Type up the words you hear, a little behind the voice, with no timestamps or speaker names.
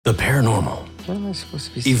The paranormal. What am I supposed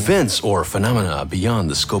to be saying? Events or phenomena beyond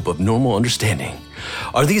the scope of normal understanding.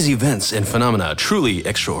 Are these events and phenomena truly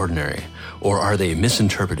extraordinary? Or are they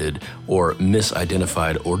misinterpreted or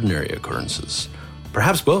misidentified ordinary occurrences?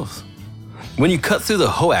 Perhaps both. When you cut through the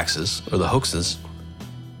hoaxes or the hoaxes,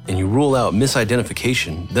 and you rule out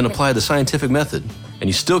misidentification, then apply the scientific method, and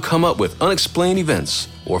you still come up with unexplained events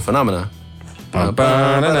or phenomena.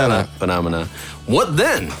 Phenomena. What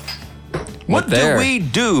then? What do we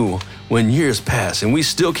do when years pass and we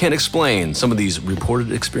still can't explain some of these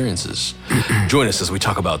reported experiences? Join us as we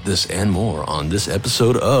talk about this and more on this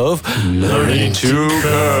episode of Learning to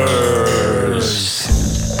Curse.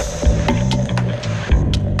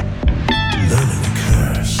 Learning to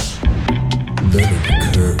curse. Learning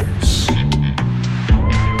to curse.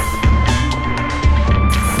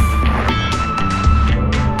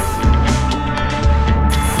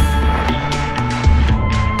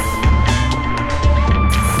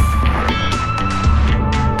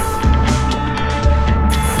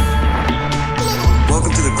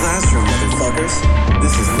 Welcome to the classroom, motherfuckers.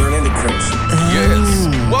 This is Learning to Curse.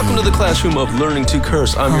 Yes. Welcome to the classroom of Learning to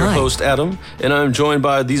Curse. I'm your host, Adam, and I'm joined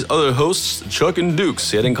by these other hosts, Chuck and Dukes.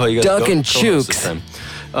 See, I didn't call you guys Duck and co-hosts this Chooks.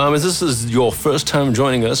 time. As this is your first time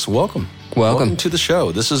joining us, welcome. Welcome to the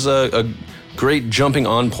show. This is a great jumping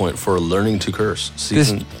on point for Learning to Curse,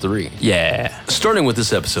 Season 3. Yeah. Starting with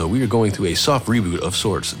this episode, we are going through a soft reboot of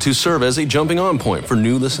sorts to serve as a jumping on point for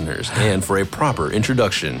new listeners and for a proper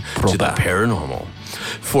introduction to the paranormal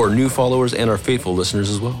for new followers and our faithful listeners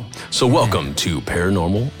as well. So welcome to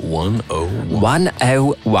Paranormal 101.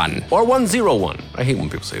 101. Or 101. I hate when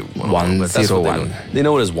people say 101, but that's what 101. they know. They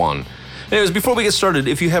know it as one. Anyways, before we get started,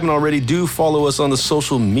 if you haven't already, do follow us on the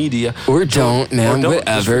social media. Or don't, man. Or don't. Just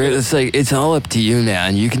Whatever. forget it. It's like, it's all up to you,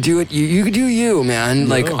 man. You can do it. You can do you, man.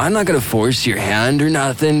 Like, Yeah. I'm not going to force your hand or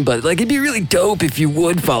nothing, but, like, it'd be really dope if you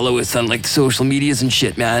would follow us on, like, social medias and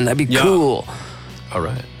shit, man. That'd be Yeah. cool. All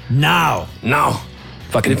right. Now. Now.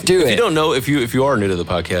 Fucking do If it. you don't know, if you are new to the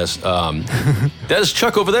podcast, that is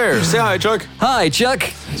Chuck over there. Say hi, Chuck. Hi, Chuck.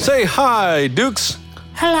 Say hi, Dukes.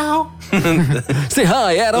 Say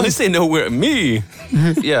hi, At Adam. least they know we're me.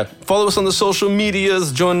 Yeah, follow us on the social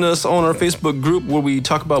medias. Join us on our Facebook group where we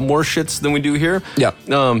talk about more shits than we do here. Yeah.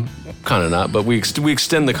 Kind of not, but we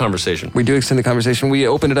extend the conversation. We do extend the conversation. We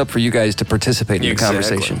open it up for you guys to participate in Exactly. the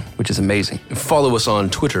conversation, which is amazing. Follow us on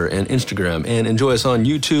Twitter and Instagram, and enjoy us on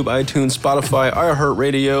YouTube, iTunes, Spotify,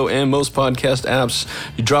 iHeartRadio, and most podcast apps.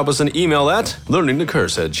 You drop us an email at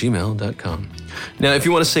learningtocurse@gmail.com. Now, if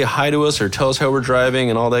you want to say hi to us or tell us how we're driving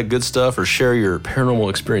and all that good stuff, or share your paranormal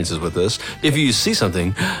experiences with us, if you see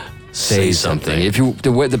something, say something. If you,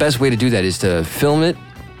 the best way to do that is to film it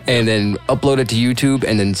and then upload it to YouTube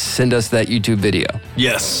and then send us that YouTube video.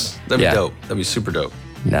 Yes, that'd be Yeah. dope. That'd be super dope.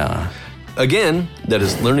 Nah. Again, that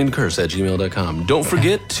is learningtocurse@gmail.com. Don't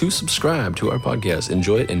forget to subscribe to our podcast.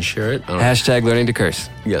 Enjoy it and share it. Hashtag learning to curse.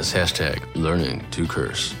 Yes, hashtag learning to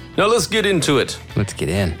curse. Now let's get into it. Let's get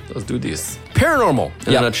in. Let's do this. Paranormal,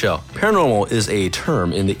 in a nutshell. Paranormal is a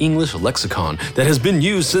term in the English lexicon that has been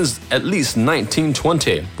used since at least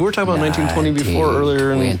 1920. We were talking about 1920 before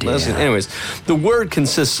earlier. In 1920, lesson. yeah. Anyways, the word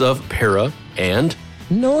consists of para and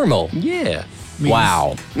Normal. yeah,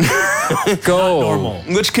 Wow. Go. Normal.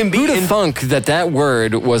 which can be Who'd have thunk that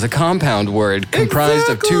word was a compound word comprised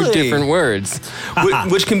of two Exactly. different words?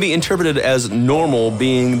 which can be interpreted as normal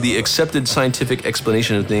being the accepted scientific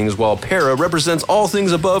explanation of things, while para represents all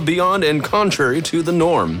things above, beyond, and contrary to the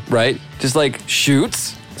norm. Right? Just like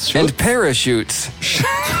shoots and parachutes.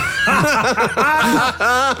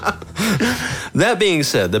 That being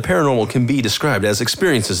said, the paranormal can be described as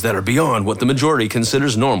experiences that are beyond what the majority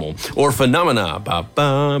considers normal, or phenomena,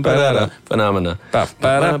 phenomena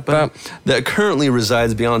that currently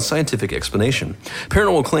resides beyond scientific explanation.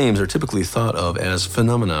 Paranormal claims are typically thought of as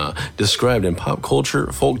phenomena described in pop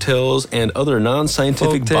culture, folk tales, and other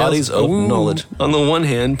non-scientific Folk tales. bodies of Ooh. knowledge. On the one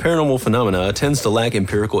hand, paranormal phenomena tends to lack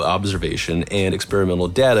empirical observation and experimental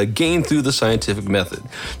data gained through the scientific method.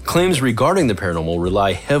 Claims regarding the paranormal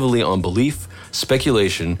rely heavily on belief,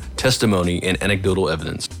 speculation, testimony, and anecdotal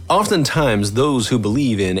evidence. Oftentimes, those who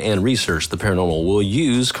believe in and research the paranormal will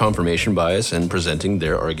use confirmation bias in presenting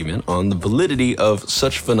their argument on the validity of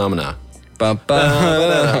such phenomena.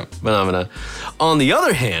 Phenomena. On the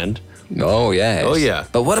other hand, Oh, yes. Oh, yeah.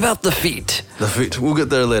 But what about the feet? we'll get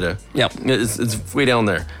there later. Yep. It's way down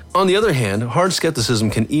there. On the other hand, hard skepticism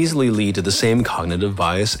can easily lead to the same cognitive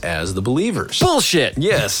bias as the believers. Bullshit.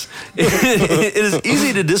 Yes. It is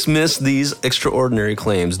easy to dismiss these extraordinary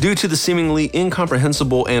claims due to the seemingly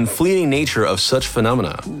incomprehensible and fleeting nature of such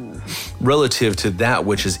phenomena relative to that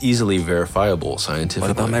which is easily verifiable scientifically.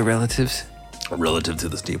 What about my relatives? relative to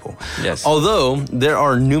the steeple. Yes. Although there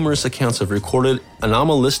are numerous accounts of recorded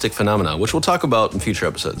anomalistic phenomena, which we'll talk about in future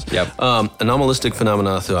episodes. Yep. Anomalistic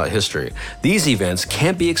phenomena throughout history. These events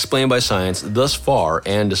can't be explained by science thus far,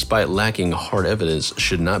 and despite lacking hard evidence,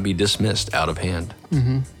 should not be dismissed out of hand.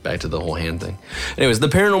 Back to the whole hand thing. Anyways, the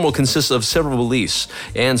paranormal consists of several beliefs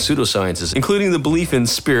and pseudosciences, including the belief in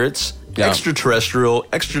spirits, extraterrestrial,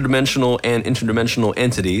 extradimensional, and interdimensional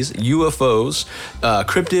entities, UFOs,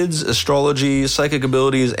 cryptids, astrology, psychic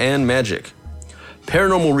abilities, and magic.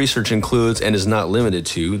 Paranormal research includes and is not limited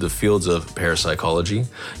to the fields of parapsychology,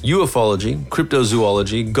 ufology,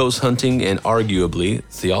 cryptozoology, ghost hunting, and arguably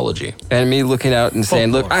theology. And me looking out and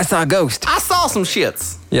saying, look, I saw a ghost. I saw some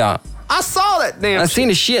shits. Yeah. I saw that damn I seen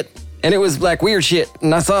a shit. And it was like weird shit.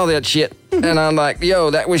 And I saw that shit. And I'm like,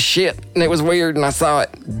 yo, that was shit. And it was weird. And I saw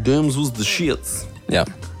it. Dems was the shits. Yeah.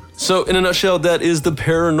 So, in a nutshell, that is the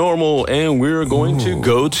paranormal, and we're going to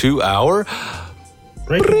go to our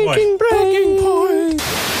Breaking point.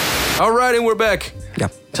 All right, and we're back. Yeah.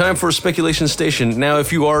 Time for Speculation Station. Now,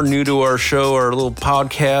 if you are new to our show, our little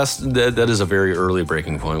podcast, that is a very early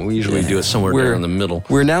breaking point. We usually do it somewhere there in the middle.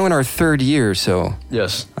 We're now in our 3rd year, so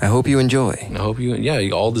Yes. I hope you enjoy. I hope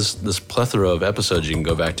all this plethora of episodes you can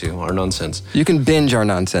go back to, our nonsense. You can binge our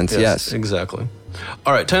nonsense, yes. Exactly.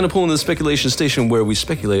 All right, time to pull in the Speculation Station where we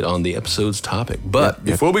speculate on the episode's topic. But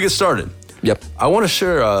before we get started, Yep. I want to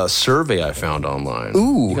share a survey I found online.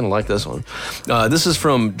 Ooh. You're going to like this one. This is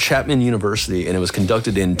from Chapman University, and it was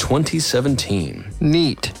conducted in 2017.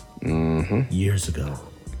 Neat. Years ago.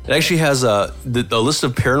 It actually has a list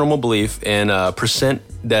of paranormal belief and percent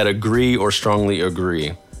that agree or strongly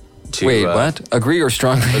agree. To, Wait, what? Agree or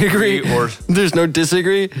strongly agree? or- There's no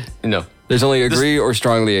disagree? No. There's only agree or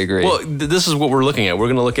strongly agree. Well, this is what we're looking at. We're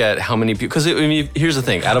going to look at how many people, because here's the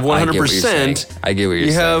thing. Out of 100%, I get what you're saying.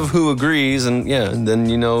 you have who agrees, and then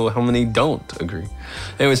you know how many don't agree.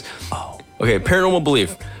 Anyways, okay, paranormal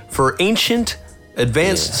belief. For ancient,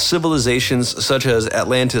 advanced civilizations such as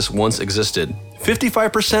Atlantis once existed,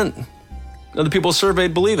 55% of the people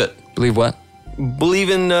surveyed believe it. Believe what? Believe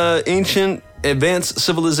in ancient, advanced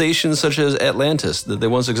civilizations such as Atlantis, that they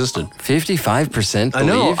once existed. 55% believe? I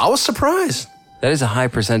know. I was surprised. That is a high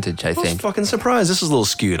percentage, I I was think. fucking surprised. This is a little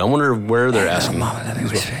skewed. I wonder where they're asking.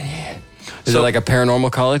 Is it like a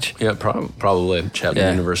paranormal college? Yeah, probably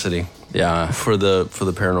Chapman University Yeah. for the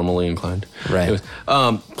paranormally inclined. Right.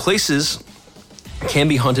 Anyways, places can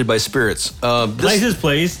be haunted by spirits. Places,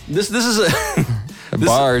 please. This is a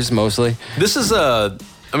Bars, mostly. this is a.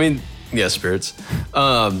 I mean, yeah, spirits.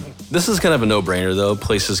 This is kind of a no-brainer though.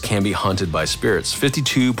 Places can be haunted by spirits.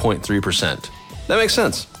 52.3%. That makes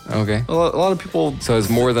sense. Okay. A lot of people. So it's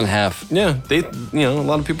more than half. Yeah, a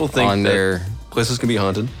lot of people think On that their- places can be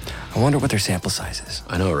haunted. I wonder what their sample size is.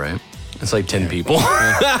 I know, right? It's like 10 people.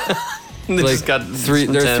 They Like just got three.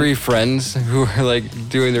 There are 10. 3 friends who are like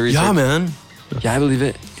doing the research. Yeah, man. Yeah, I believe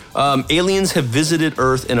it. Aliens have visited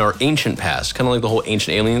Earth in our ancient past, kind of like the whole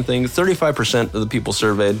ancient alien thing. 35% of the people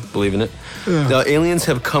surveyed believe in it. Now, aliens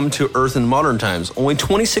have come to Earth in modern times. Only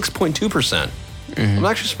 26.2%. I'm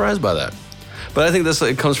actually surprised by that. But I think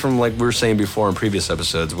it comes from, like we were saying before in previous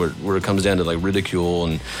episodes, where it comes down to like ridicule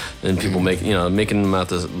and people making them out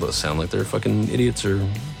to sound like they're fucking idiots or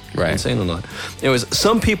insane or not. Anyways,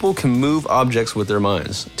 some people can move objects with their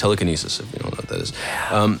minds. Telekinesis, if you don't know what that is.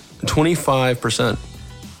 25%.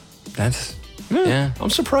 That's yeah. I'm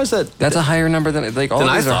surprised that That's a higher number than like all Than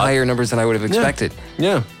of I these are thought. higher numbers than I would have expected.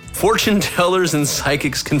 Yeah. Fortune tellers and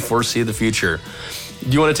psychics can foresee the future. Do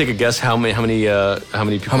you want to take a guess how many people? How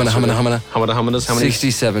many?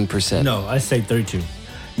 67%. No, I say 32.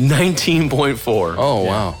 19.4. Oh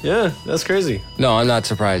wow. Yeah, that's crazy. No, I'm not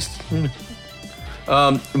surprised.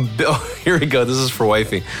 Here we go. This is for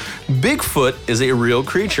wifey. Bigfoot is a real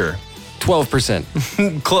creature.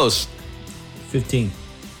 12%. Close. 15.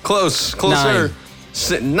 Closer.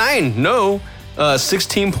 9. No.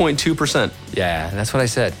 16.2%. Yeah, that's what I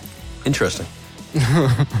said. Interesting.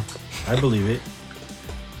 I believe it.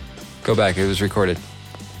 Go back. It was recorded.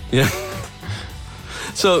 Yeah.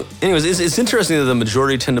 So, anyways, it's interesting that the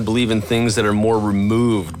majority tend to believe in things that are more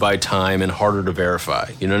removed by time and harder to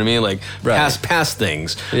verify. You know what I mean? Like past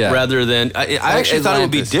things, rather than. I actually thought it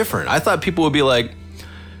would be different. I thought people would be like,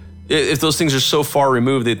 if those things are so far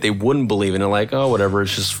removed that they wouldn't believe in it, like, oh, whatever,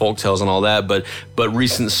 it's just folktales and all that. But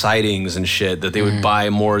recent sightings and shit, that they would buy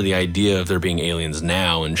more of the idea of there being aliens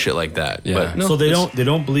now and shit like that. Yeah. But no, So they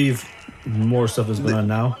don't believe more stuff is going on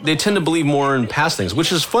now? They tend to believe more in past things,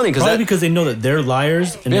 which is funny Probably because they know that they're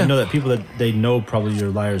liars, and they know that people that they know probably are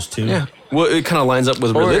liars too. Yeah. Well, it kind of lines up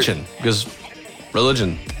with religion, because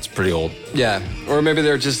religion is pretty old. Yeah. Or maybe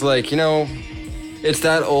they're just like, It's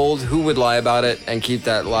that old. Who would lie about it and keep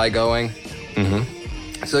that lie going?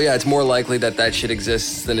 Mm-hmm. So yeah, it's more likely that shit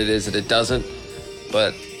exists than it is that it doesn't.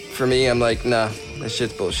 But for me, I'm like, nah, that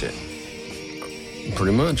shit's bullshit.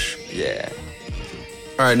 Pretty much. Yeah.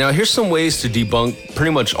 All right, now here's some ways to debunk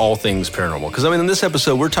pretty much all things paranormal. Because, I mean, in this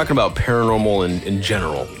episode, we're talking about paranormal in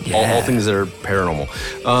general. Yeah. All things that are paranormal.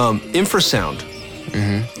 Infrasound.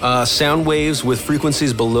 Mm-hmm. Sound waves with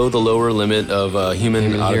frequencies below the lower limit of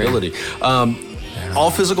human audibility.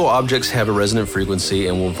 All physical objects have a resonant frequency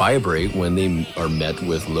and will vibrate when they are met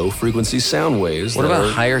with low-frequency sound waves. What about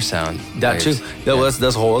higher sound? That waves? too. Well, that's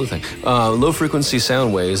a whole other thing. Low-frequency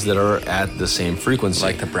sound waves that are at the same frequency.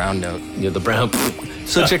 Like the brown note. Yeah, the brown.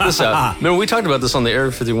 So check this out. Remember, we talked about this on the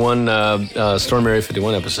Area 51, Storm Area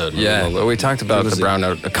 51 episode. Yeah, well, we talked about the brown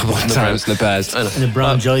note a couple of times in the past. And the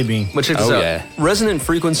brown jelly bean. But check this out. Yeah. Resonant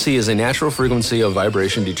frequency is a natural frequency of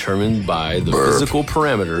vibration determined by the physical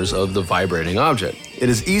parameters of the vibrating object. It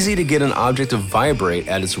is easy to get an object to vibrate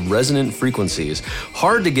at its resonant frequencies,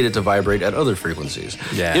 hard to get it to vibrate at other frequencies.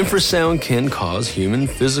 Yeah. Infrasound can cause human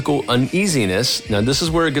physical uneasiness. Now, this is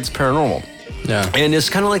where it gets paranormal. Yeah. And it's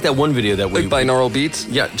kind of like that one video that we... Like binaural beats?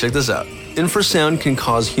 Yeah, check this out. Infrasound can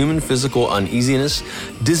cause human physical uneasiness,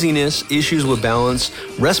 dizziness, issues with balance,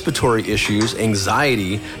 respiratory issues,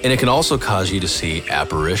 anxiety, and it can also cause you to see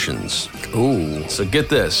apparitions. Ooh. So get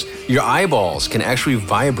this. Your eyeballs can actually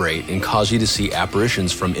vibrate and cause you to see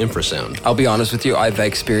apparitions from infrasound. I'll be honest with you, I've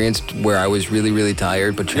experienced where I was really, really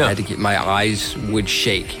tired, but Yeah. had to get my eyes would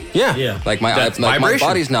shake. Yeah. Yeah. Like my That's my vibration.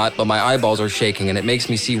 body's not, but my eyeballs are shaking, and it makes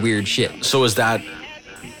me see weird shit. So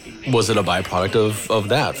was it a byproduct of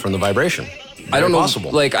that, from the vibration? I don't know.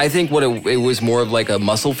 Possible. Like I think what it was more of like a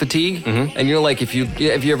muscle fatigue, and you know, like if you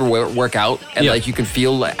ever work out and Yeah. like you can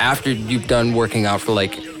feel after you've done working out for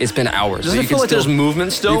like it's been hours. Does so it you feel can like there's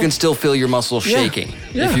movement still? You can still feel your muscles Yeah. shaking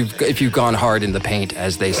Yeah. if you've gone hard in the paint,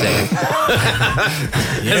 as they say.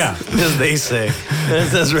 Yeah. As they say.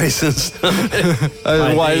 That's racist.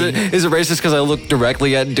 Why is it? Is it racist because I looked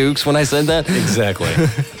directly at Dukes when I said that? Exactly.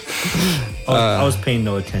 I was paying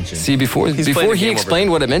no attention. See, before playing he the game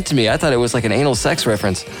explained what it meant to me, I thought it was like an anal sex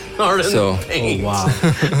reference. Hard in So- the taint. Oh,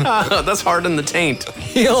 wow. That's hard in the taint.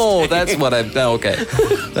 Oh, that's what I. Okay,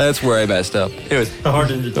 that's where I messed up. Anyways,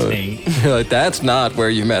 Hard in the tank. Like, that's not where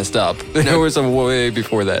you messed up. There was some way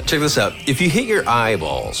before that. check this out. If you hit your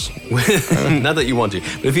eyeballs, not that you want to,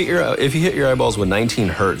 but if you hit your eyeballs with 19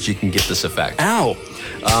 hertz, you can get this effect. Ow.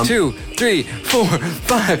 2, 3, 4,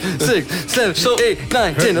 5, 6, 7, 8,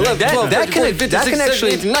 9, 10, 11, That- 12, that 13, can- 14, 15, that can 16,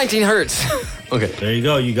 actually- 17, 19 hertz. Okay. There you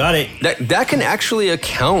go. You got it. That can actually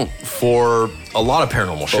account for a lot of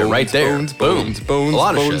paranormal shit right there. Boom. A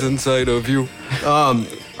lot of shit. inside of you.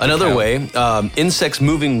 Another way, insects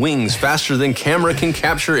moving wings faster than camera can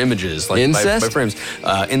capture images. Like Incest? by frames.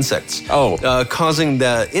 Insects. Oh. Causing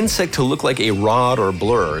the insect to look like a rod or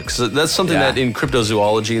blur. 'Cause that's something Yeah. that in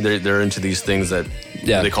cryptozoology, they're into these things that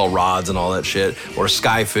Yeah. they call rods and all that shit. Or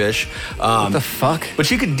skyfish. What the fuck? But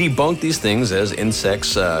you could debunk these things as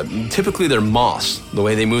insects. Typically, they're moths, the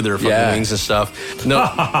way they move their fucking Yeah. wings and stuff. No,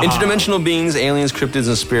 interdimensional beings, aliens, cryptids,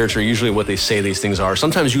 and spirits are usually what they say these things are.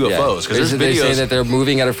 Sometimes UFOs, because there's They say videos. that they're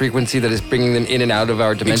moving at a frequency that is bringing them in and out of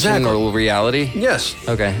our dimension Exactly. or reality. Yes.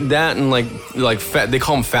 Okay. That and they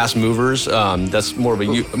call them fast movers. That's more of a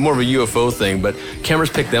UFO thing. But cameras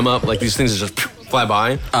pick them up. Like these things just fly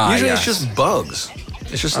by. Usually it's yes. just bugs.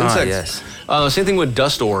 It's just insects. Yes. Same thing with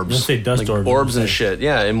dust orbs. Don't say dust orbs. Orbs and Say- shit.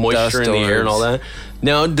 Yeah, and moisture Dust in the air and all orbs. that.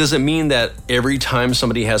 Now, does it mean that every time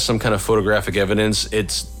somebody has some kind of photographic evidence,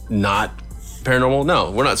 it's not paranormal?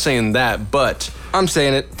 No, we're not saying that. But I'm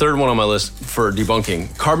saying it. third one on my list for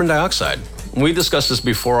debunking: carbon dioxide. We discussed this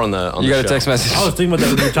before on the You show. got a text message. I was thinking about that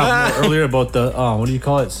when we were talking about earlier about the what do you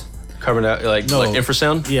call it? Carbon like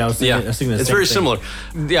infrasound? Yeah, I was thinking the it's same very thing. similar.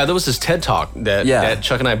 Yeah, there was this TED talk that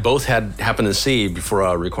Chuck and I both had happened to see before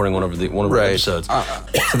recording one of our episodes.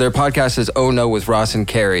 So their podcast is Oh No with Ross and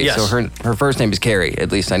Carrie. Yes. So her first name is Carrie.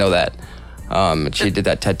 At least I know that. She did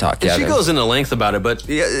that TED talk. She goes into length about it, but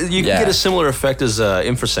you can get a similar effect as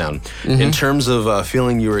infrasound in terms of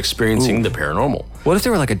feeling you're experiencing the paranormal. What if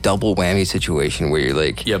there were like a double whammy situation where you're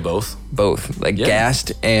like Yeah, both. like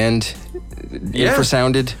gassed and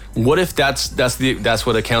infrasounded? What if that's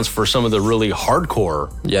what accounts for some of the really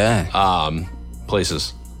hardcore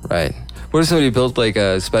places? Right. What if somebody built like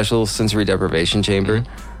a special sensory deprivation chamber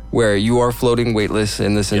where you are floating weightless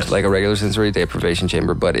in the like a regular sensory deprivation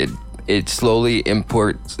chamber, but it slowly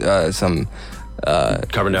imports some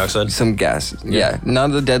Carbon dioxide? some gas. Yeah,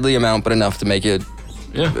 not a deadly amount, but enough to make it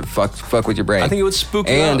fuck with your brain. I think it would spook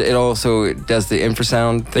you and out. it also does the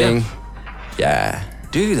infrasound thing. Yeah.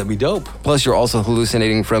 Dude, that'd be dope. Plus, you're also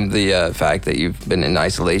hallucinating from the fact that you've been in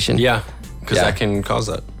isolation. Yeah, because that can cause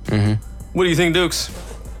that. Mm-hmm. What do you think, Dukes?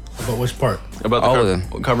 About which part? About All of the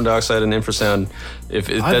them. carbon dioxide and infrasound. If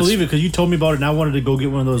I believe it because you told me about it, and I wanted to go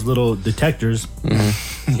get one of those little detectors.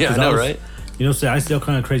 Yeah, I know, right? You know, I see all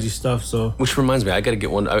kind of crazy stuff. So, Which reminds me, I got to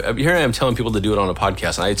get one. Here I am telling people to do it on a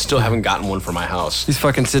podcast, and I still haven't gotten one for my house. He's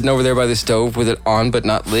fucking sitting over there by the stove with it on but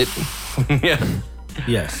not lit. Yeah.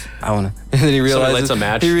 yes, I wanna. And then he realizes. lights a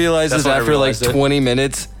match. He realizes That's when I after like realized it. 20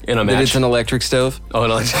 minutes In a that match. it's an electric stove. Oh,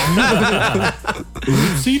 no.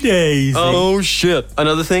 see days. Oh shit!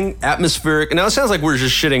 Another thing, atmospheric. Now, it sounds like we're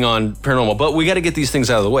just shitting on paranormal, but we got to get these things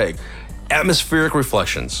out of the way. Atmospheric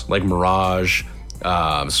reflections, like mirage,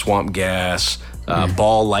 swamp gas,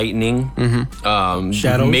 ball lightning,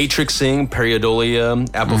 Shadows. matrixing, pareidolia,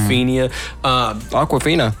 apophenia,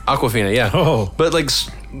 Aquafina. aquafina, yeah. Oh. But like,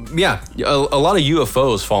 yeah, a lot of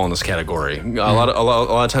UFOs fall in this category. A lot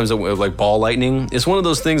of times, like ball lightning, it's one of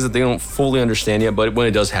those things that they don't fully understand yet. But when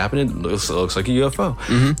it does happen, it looks like a UFO.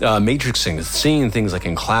 Matrixing, seeing things like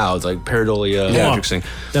in clouds, like pareidolia, Yeah. matrixing.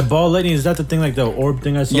 That ball lightning, is that the thing like the orb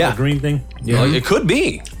thing I saw? Yeah. The green thing. Yeah, like, it could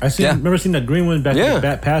be. I remember seeing that green one back Yeah. in the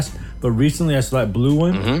back past, but recently I saw that blue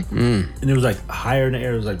one, and it was like higher in the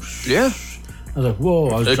air. It was like, Yeah, I was like, whoa.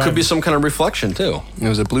 I was it could driving. be some kind of reflection too, It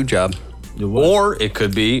was a blue job. It was. or it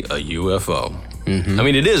could be a UFO. I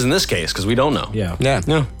mean, it is in this case because we don't know. Yeah. Yeah.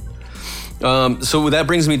 Yeah. So that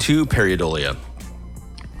brings me to pareidolia.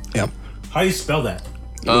 Yeah. How do you spell that?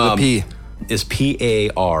 With a P. Is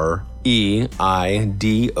Pareidolia.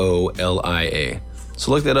 So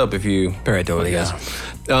look that up if you... Pareidolia.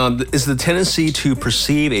 Is the tendency to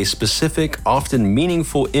perceive a specific, often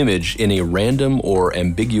meaningful image in a random or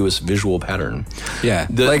ambiguous visual pattern. Yeah.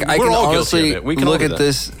 The- like I we're can all guilty of honestly it. We can all look do at that.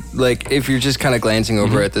 this, like if you're just kind of glancing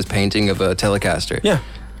over at this painting of a Telecaster. Yeah.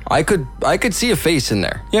 I could see a face in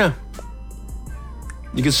there. Yeah.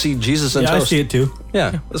 You can see Jesus and Yeah, I toast. see it too.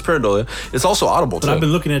 Yeah. That's pareidolia. It's also audible, But too. I've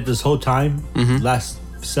been looking at this whole time, last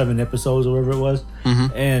 7 episodes or whatever it was,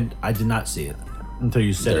 and I did not see it until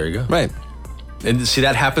you said There it. you go. Right. And see,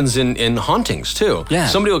 that happens in hauntings, too. Yeah.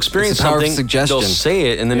 Somebody will experience It's the power of something, suggestion. they'll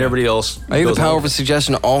say it, and then everybody else I think the goes power along. of a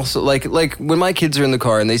suggestion also, like when my kids are in the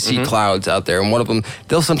car and they see clouds out there, and one of them,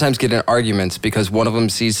 they'll sometimes get in arguments because one of them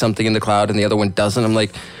sees something in the cloud and the other one doesn't. I'm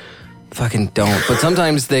like, fucking don't. But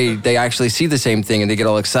sometimes they actually see the same thing and they get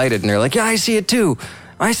all excited and they're like, yeah, I see it too.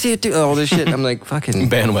 I see it too. All this shit. I'm like, fucking.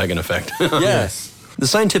 Bandwagon effect. Yes. The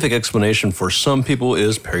scientific explanation for some people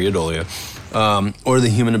is pareidolia, or the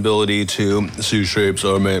human ability to see shapes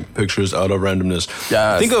or make pictures out of randomness.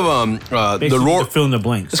 Yes. Think of the Basically, Roar. to fill in the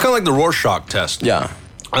blanks. It's kind of like the Rorschach test. Yeah.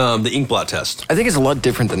 The inkblot test. I think it's a lot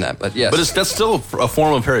different than that, but yes. But that's still a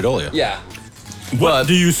form of pareidolia. yeah. What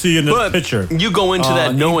do you see in this But picture? you go into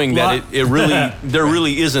that knowing that inkblot. it really there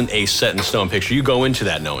really isn't a set in stone picture. You go into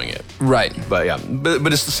that knowing it. Right. But yeah,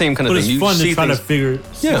 but it's the same kind of But thing. it's You fun see to try things,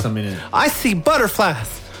 to see something in it. I see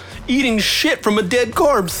butterflies eating shit from a dead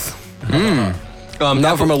corpse.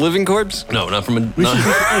 Not from a living corpse? No, not from a. We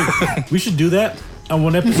should, we should do that on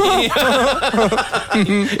one episode.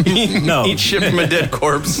 No. Eat shit from a dead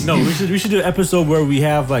corpse. No, we should do an episode where we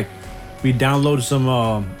have like we download some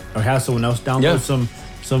or have someone else download Yeah. some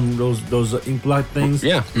those ink block things.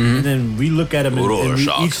 Yeah. And then we look at them and we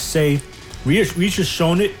Rorschach. each say we each just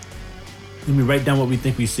shown it. And we write down what we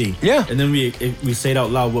think we see. Yeah. And then we say it out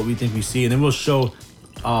loud what we think we see, and then we'll show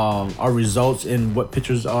our results and what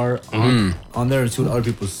pictures are on there and see what other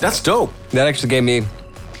people see. That's dope. That actually gave me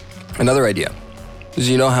another idea. Because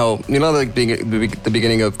you know like the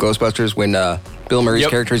beginning of Ghostbusters when Bill Murray's Yep.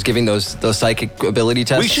 character is giving those psychic ability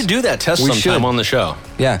tests? We should do that test We sometime should. on the show.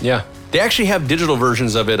 Yeah. Yeah. They actually have digital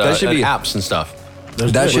versions of it, That should be- apps and stuff.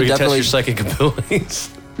 That's that good. should Where you definitely- test your psychic abilities.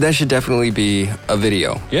 That should definitely be a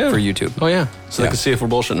video for YouTube. Oh yeah, so Yeah. they can see if we're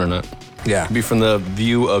bullshitting or not. Yeah. It'd be from the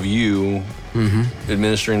view of you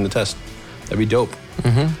administering the test. That'd be dope.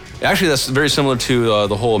 Actually, that's very similar to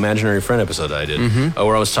the whole imaginary friend episode that I did,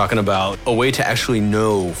 where I was talking about a way to actually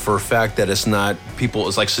know for a fact that it's not people.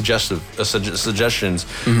 It's like suggestions.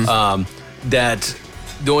 That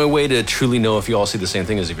the only way to truly know if you all see the same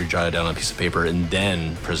thing is if you jot it down on a piece of paper and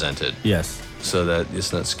then present it, Yes. so that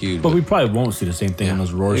it's not skewed. But we probably won't see the same thing on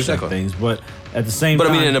those Rorschach exactly. things. But at the same But I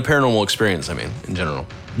time, mean, in a paranormal experience, I mean, in general.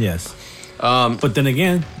 yes. But then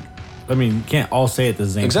again, I mean, you can't all say it at the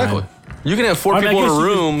same Exactly. time. You can have four I mean, I people in a guess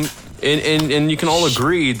you room, and you can all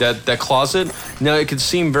agree that that closet. Now it could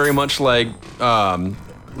seem very much like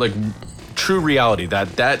true reality.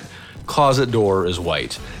 That closet door is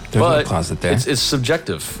white, There's but no closet there. It's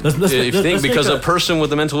subjective. Let's if you think, make because a a- person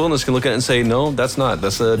with a mental illness can look at it and say, no, that's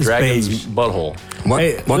a dragon's beige. butthole. What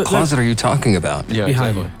Hey, what let- closet are you talking about? Yeah,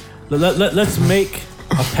 Behind exactly. you. Let's make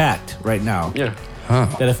a pact right now. Yeah.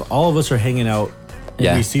 That if all of us are hanging out and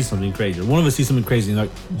Yeah. we see something crazy, or one of us sees something crazy, and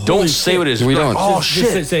like, Don't holy say shit. what it is. We Be like, don't. oh,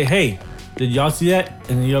 Just shit. say, hey, did y'all see that?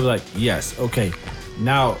 And then you'll be like, yes, okay.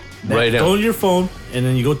 Now, Write it go down. on your phone, and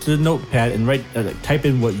then you go to the notepad and write, type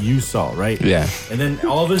in what you saw, right? Yeah. And then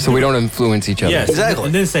all of us. So we don't influence each other. Yes, Exactly.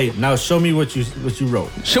 And then say, now show me what you wrote.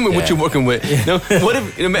 Show me what Yeah. you're working with. No, what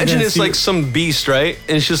if? Imagine then it's see- like some beast, right?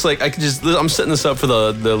 And it's just like I'm setting this up for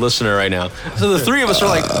the listener right now. So the three of us are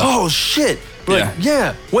like, oh shit. We're like,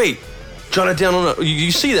 yeah. Wait, jot it down on.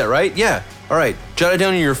 You see that, right? Yeah. All right, jot it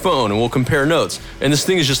down on your phone, and we'll compare notes. And this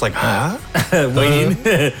thing is just like, huh? Waiting.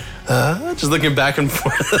 Just looking back and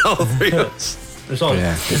forth, all three of us. There's all,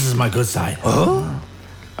 Yeah. This is my good side. Oh.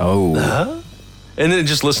 And then it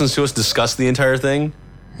just listens to us discuss the entire thing.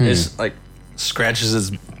 It's like scratches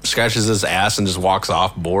his ass and just walks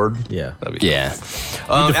off bored. Yeah. That'd be Yeah.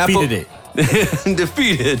 Defeated it.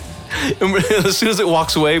 defeated. And as soon as it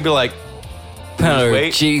walks away, be like, Oh,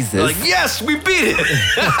 wait. Jesus. We're like, yes, we beat it.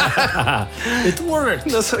 It worked.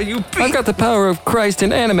 That's how you I've beat got the power of Christ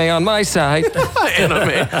and anime on my side.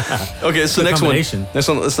 anime. Okay, so next one. combination. Next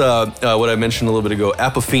one is what I mentioned a little bit ago,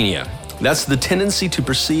 apophenia. That's the tendency to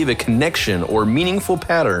perceive a connection or meaningful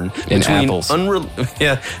pattern In between apples.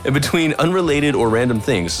 between unrelated or random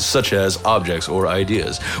things, such as objects or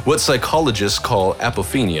ideas. What psychologists call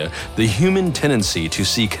apophenia, the human tendency to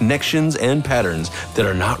see connections and patterns that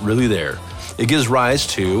are not really there. It gives rise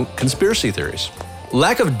to conspiracy theories.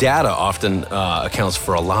 Lack of data often accounts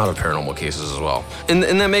for a lot of paranormal cases as well. And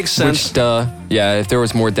that makes sense. Which, yeah, if there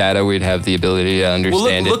was more data, we'd have the ability to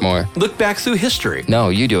understand it more. Look back through history. No,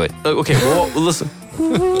 you do it. Okay, well, listen.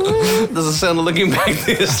 Doesn't sound like looking back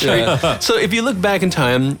through history. So if you look back in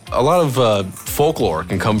time, a lot of folklore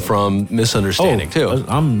can come from misunderstanding too.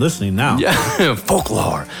 I'm listening now. Yeah,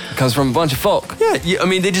 folklore. Comes from a bunch of folk. Yeah, I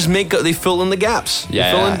mean, they fill in the gaps. They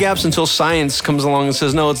Yeah. fill in gaps until science comes along and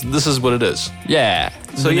says, no, this is what it is. Yeah.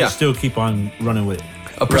 So They yeah, still keep on running with it.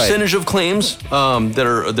 a percentage of claims that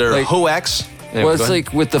are Like- hoax. Yeah, Well, go it's ahead.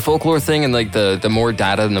 like with the folklore thing, and like the more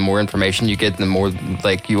data and the more information you get, the more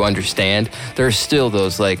like you understand. There's still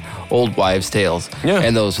those like old wives' tales, Yeah.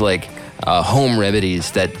 and those like home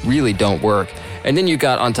remedies that really don't work. And then you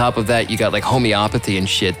got on top of that, you got like homeopathy and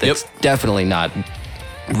shit that's definitely not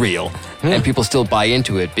real, and people still buy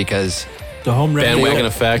into it because The home remedies, bandwagon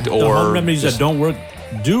effect the or home remedies just- that don't work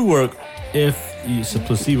do work if it's a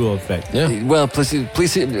placebo effect. Yeah. well, please,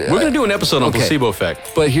 We're gonna do an episode on okay. placebo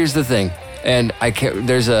effect. But here's the thing, and I can't.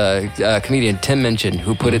 There's a comedian, Tim Minchin,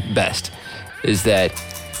 who put it best, is that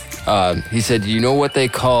he said, you know what they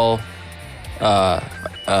call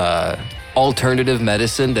alternative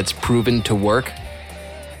medicine that's proven to work?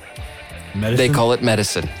 Medicine? They call it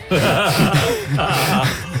medicine.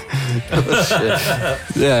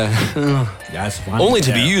 Yeah, That's fine. Only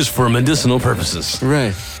to be Yeah. used for medicinal purposes.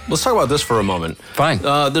 right. Let's talk about this for a moment. Fine.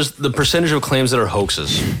 There's the percentage of claims that are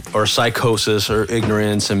hoaxes, or psychosis, or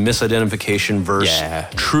ignorance, and misidentification versus Yeah.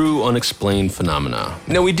 true unexplained phenomena.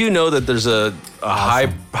 Now, we do know that there's a high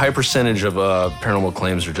percentage of paranormal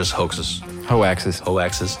claims are just hoaxes, Hoaxes.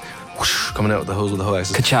 hoaxes. Whoosh, coming out with the hose with the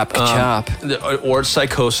hoaxes. Ka-chop, ka-chop. Or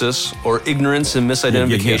psychosis, or ignorance and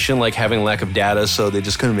misidentification, like having lack of data, so they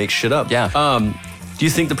just couldn't make shit up. Yeah. Do you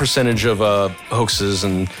think the percentage of hoaxes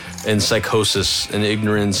and psychosis and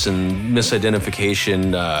ignorance and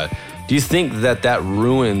misidentification, do you think that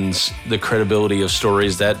ruins the credibility of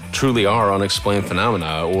stories that truly are unexplained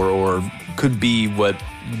phenomena or could be what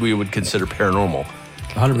we would consider paranormal?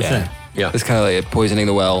 100%. Yeah. It's kind of like poisoning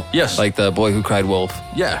the well. Yes. Like the boy who cried wolf.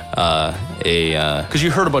 Yeah. A Because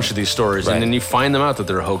you heard a bunch of these stories Right. and then you find them out that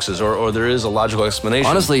they're hoaxes or there is a logical explanation.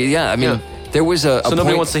 honestly, yeah. I mean, Yeah. there was a so nobody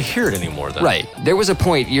point, wants to hear it anymore then. Right. There was a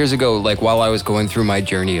point years ago, like while I was going through my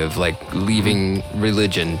journey of like leaving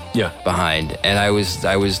religion Yeah. behind, and I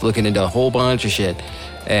was looking into a whole bunch of shit,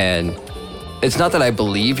 and it's not that I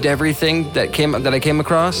believed everything that I came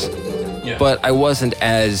across, Yeah. but I wasn't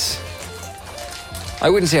as. I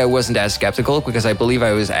wouldn't say I wasn't as skeptical because I believe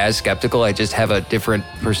I was as skeptical. I just have a different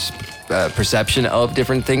perception of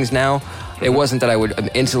different things now. It wasn't that I would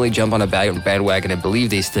instantly jump on a bandwagon and believe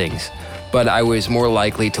these things, but I was more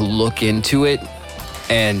likely to look into it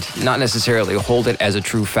and not necessarily hold it as a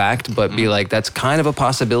true fact, but be like, that's kind of a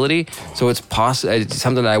possibility. So it's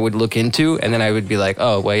something that I would look into, and then I would be like,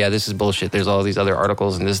 oh, well, yeah, this is bullshit. There's all these other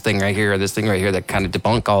articles and this thing right here, or this thing right here that kind of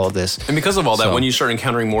debunk all of this. And because of all that, when you start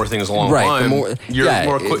encountering more things along the line,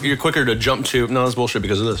 you're quicker to jump to, no, that's bullshit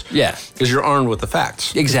because of this. Yeah. Because you're armed with the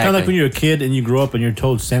facts. Exactly. It's kind of like when you're a kid and you grow up and you're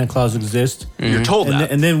told Santa Claus exists. You're told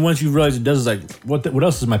that. And then once you realize it does, it's like, what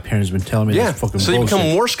else has my parents been telling me? Yeah, That's fucking so you bullshit.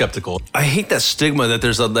 become more skeptical. I hate that stigma that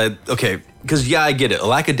there's because I get it. A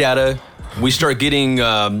lack of data, we start getting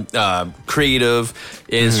creative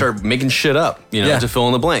and start making shit up, to fill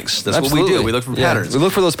in the blanks. That's what we do. We look for patterns. We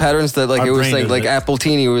look for those patterns that, like Our it was brain saying, does like it.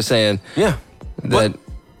 Appletini was saying. Yeah. That But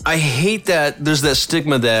I hate that there's that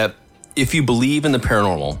stigma that if you believe in the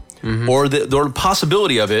paranormal or the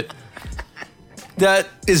possibility of it, that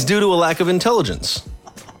is due to a lack of intelligence.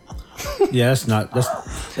 Yeah, that's not.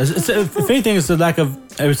 If anything, it's a lack of.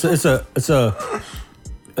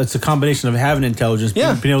 It's a combination of having intelligence,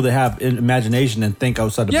 being able to have imagination and think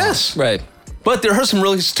outside the box. Yes. right. But there are some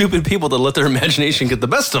really stupid people that let their imagination get the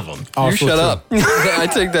best of them. You Also shut true. up. I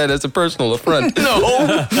take that as a personal affront. No,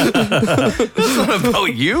 that's not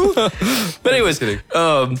about you. But anyways,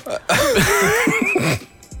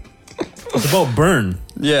 It's about burn.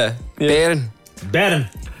 Yeah. Bad. Bad.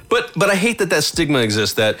 But I hate that stigma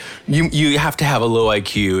exists that you have to have a low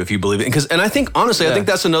IQ if you believe it. And I think honestly, I think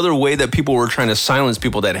that's another way that people were trying to silence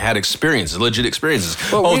people that had experiences, legit experiences.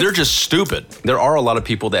 Well, they're just stupid. There are a lot of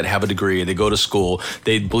people that have a degree, they go to school,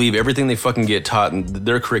 they believe everything they fucking get taught in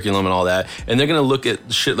their curriculum and all that, and they're gonna look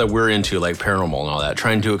at shit that we're into, like paranormal and all that,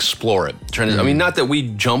 trying to explore it. I mean, not that we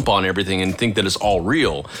jump on everything and think that it's all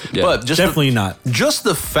real, but just Definitely not. Just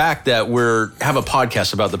the fact that have a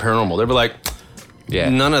podcast about the paranormal, they'll be like, Yeah.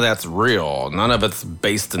 none of that's real. None of it's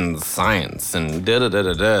based in science and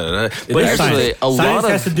da-da-da-da-da. But Actually, science, a lot science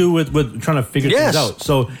of- has to do with trying to figure things out.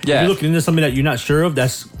 So if you're looking into something that you're not sure of,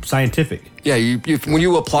 that's scientific. Yeah, when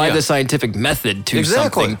you apply the scientific method to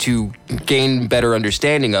something to gain better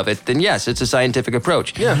understanding of it, then yes, it's a scientific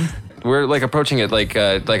approach. Yeah. We're like approaching it like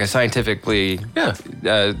a scientifically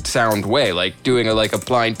sound way, like doing a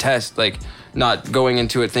blind test, like not going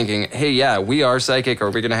into it thinking, hey, yeah, we are psychic, or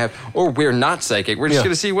we're not psychic. We're just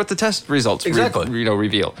going to see what the test results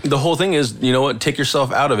reveal. The whole thing is, you know what? Take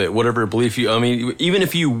yourself out of it. Whatever belief even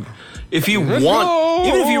if you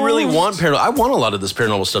really want paranormal, I want a lot of this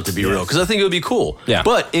paranormal stuff to be real because I think it would be cool. Yeah.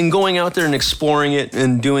 But in going out there and exploring it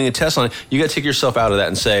and doing a test on it, you got to take yourself out of that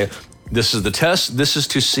and say, this is the test. This is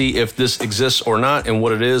to see if this exists or not, and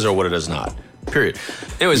what it is or what it is not. Period.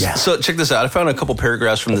 Anyways, so check this out. I found a couple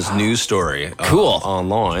paragraphs from this news story.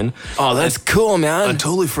 Online. Oh, that's cool, man. I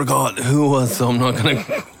totally forgot who it was, so I'm not gonna.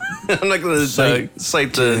 I'm not gonna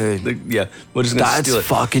cite the. Yeah, we're just gonna steal it. That's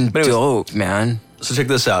fucking dope, man. So check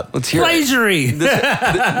this out. Let's hear Plagiary.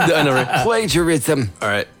 I know, right? Plagiarism. All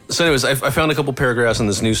right. So anyways, I found a couple paragraphs in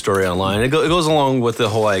this news story online. It goes along with the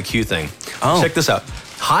whole IQ thing. Oh. Check this out.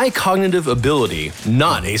 High cognitive ability,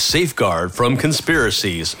 not a safeguard from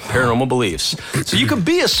conspiracies, paranormal beliefs. So you could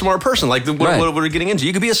be a smart person, like what we're getting into.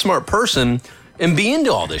 You could be a smart person and be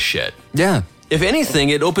into all this shit. Yeah. If anything,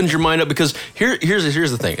 it opens your mind up because here's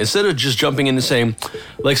the thing. Instead of just jumping into saying,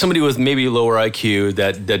 like somebody with maybe lower IQ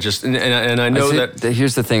that just and I know that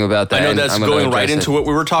here's the thing about that. I know that's I'm gonna going right address into what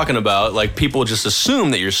we were talking about. Like people just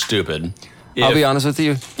assume that you're stupid. I'll be honest with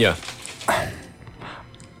you. Yeah.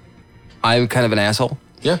 I'm kind of an asshole.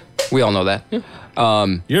 Yeah. We all know that. Yeah.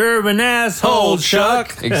 You're an asshole,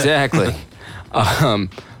 Chuck. Exactly.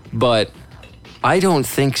 But I don't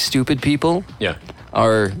think stupid people Yeah.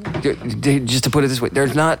 are, just to put it this way,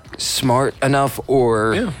 they're not smart enough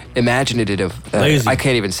or imaginative. Lazy. I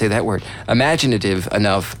can't even say that word. Imaginative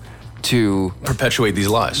enough to Perpetuate these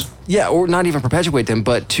lies. or not even perpetuate them,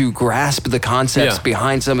 but to grasp the concepts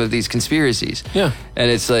behind some of these conspiracies. Yeah. And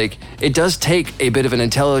it's like, it does take a bit of an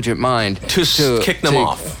intelligent mind To kick them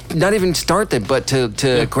off. Not even start them, but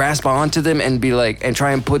to grasp onto them and be like, and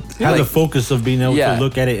try and put Have like, the focus of being able to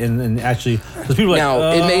look at it and actually, because people are like,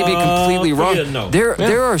 now, it may be completely wrong. forget it, no.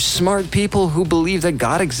 There are smart people who believe that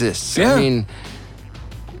God exists. Yeah. I mean,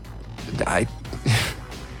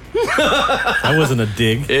 That wasn't a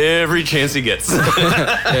dig. Every chance he gets. every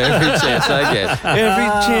chance I get. Every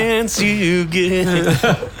chance you get.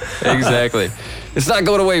 Exactly. It's not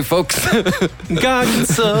going away, folks. God can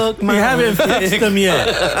suck my We haven't fixed them yet.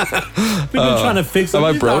 We've been trying to fix them. am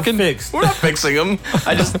I These aren't broken? Fixed. We're not fixing them.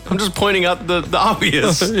 I'm just pointing out the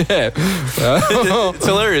obvious. Yeah. It's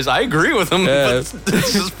hilarious. I agree with him, Yeah. but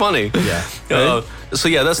it's just funny. Yeah. So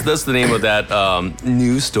yeah, that's the name of that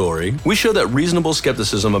news story. We show that reasonable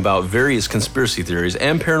skepticism about various conspiracy theories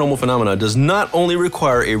and paranormal phenomena does not only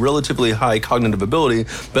require a relatively high cognitive ability,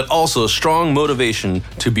 but also strong motivation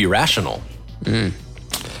to be rational.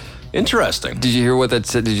 Interesting. Did you hear what that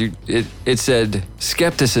said? It said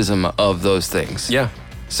skepticism of those things. Yeah.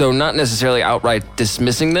 So not necessarily outright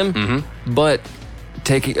dismissing them, but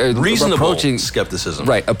taking Reasonable approaching skepticism.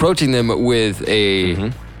 right, approaching them with a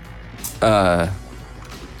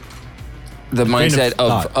the mindset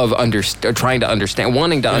thought. of trying to understand,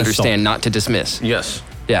 wanting to understand, not to dismiss. Yes.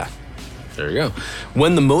 Yeah. There you go.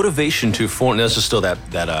 When the motivation to form, this is still that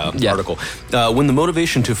Yeah. article. When the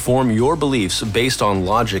motivation to form your beliefs based on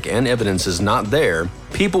logic and evidence is not there,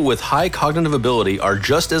 people with high cognitive ability are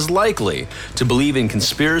just as likely to believe in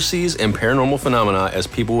conspiracies and paranormal phenomena as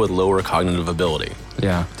people with lower cognitive ability.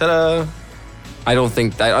 Yeah. Ta-da! I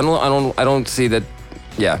don't see that.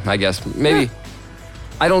 Yeah, I guess maybe.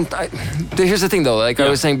 Here's the thing though, like I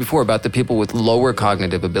was saying before about the people with lower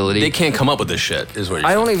cognitive ability. They can't come up with this shit, is what you're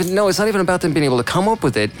I saying. don't even know. It's not even about them being able to come up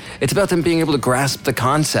with it. It's about them being able to grasp the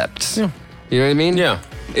concepts. Yeah. You know what I mean? Yeah.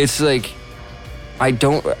 It's like, I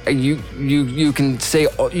don't. You can say,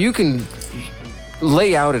 you can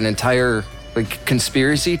lay out an entire like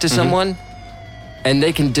conspiracy to someone, and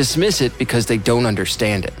they can dismiss it because they don't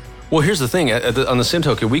understand it. Well, here's the thing. On the same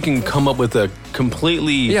token, we can come up with a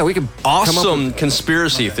completely We could awesome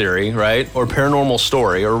conspiracy theory, right? Or paranormal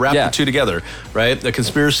story, or wrap the two together, right? A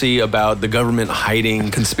conspiracy about the government hiding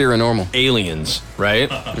Conspiranormal. aliens, right?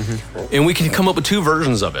 And we can come up with two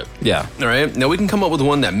versions of it. Yeah. All right. Now we can come up with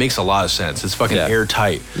one that makes a lot of sense. It's fucking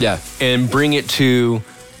airtight. Yeah. And bring it to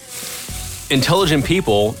intelligent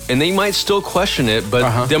people, and they might still question it,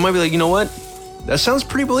 but they might be like, you know what? That sounds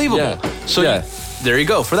pretty believable. Yeah. So there you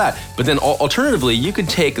go for that. But then alternatively, you could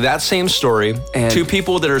take that same story And to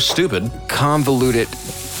people that are stupid. Convolute it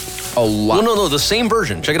a lot. No, the same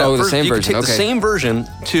version. Check it out. Oh, the First, same you could version, take the okay. same version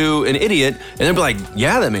to an idiot, and then be like,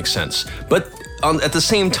 yeah, that makes sense. But at the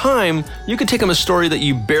same time, you could take them a story that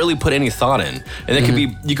you barely put any thought in. And it could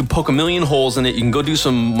be, you could poke a million holes in it. You can go do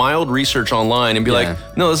some mild research online and be like,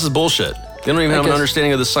 no, this is bullshit. They don't even have an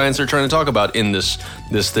understanding of the science they're trying to talk about in this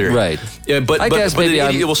theory. Right. Yeah, but I guess the maybe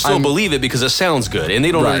idiot will still believe it because it sounds good, and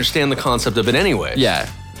they don't Right. understand the concept of it anyway. Yeah.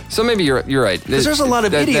 So maybe you're right. Because there's a lot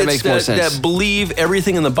of that idiots makes more sense. that believe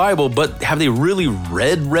everything in the Bible, but have they really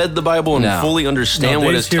read the Bible and No. fully understand No,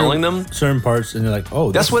 what they it's just hear telling them? certain parts, and they're like,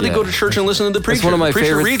 "Oh, That's why they go to church and listen to the preacher. That's one of my the preacher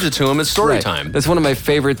favorite- reads it to them. It's story Right. time. That's one of my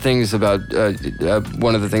favorite things about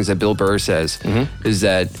one of the things that Bill Burr says is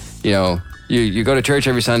that, you know, you go to church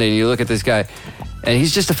every Sunday and you look at this guy and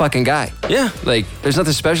he's just a fucking guy. Yeah. Like, there's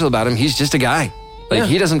nothing special about him. He's just a guy. Like, Yeah.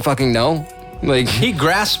 he doesn't fucking know. Like, He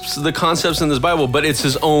grasps the concepts in this Bible, but it's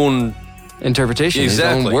his own interpretation, his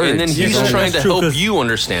exactly, own words. and then his he's own- trying to That's true, help 'cause you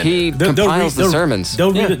understand. He it. compiles the sermons.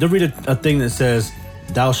 They'll read a thing that says,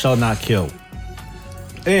 "Thou shalt not kill,"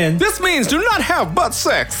 and This means do not have butt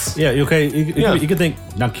sex. yeah, okay, you can think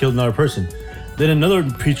not kill another person. Then another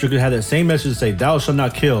preacher could have that same message and say, "Thou shalt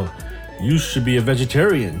not kill." You should be a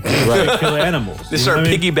vegetarian. You should kill animals. They You start know what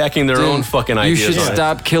I mean? piggybacking their own fucking You ideas. should on it.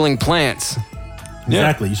 stop killing plants.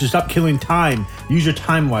 Exactly. You should stop killing time. Use your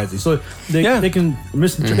time wisely. So they can they can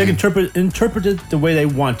interpret it the way they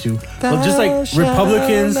want to. But just like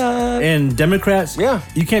Republicans and Democrats,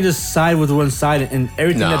 you can't just side with one side and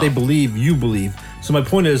everything that they believe, you believe. So my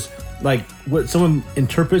point is, like, what someone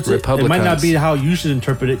interprets it might not be how you should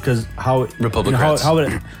interpret it, because how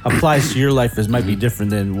it applies to your life might be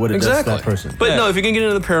different than what it does to that person. But no, if you can get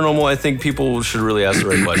into the paranormal, I think people should really ask the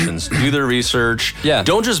right questions. Do their research. Yeah.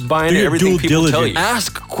 Don't just buy into your everything due people tell you.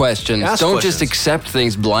 Ask questions. Ask Don't questions. just accept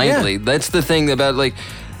things blindly. That's the thing about, like,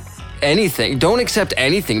 anything. Don't accept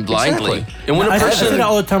anything blindly. Exactly. And when a I say person that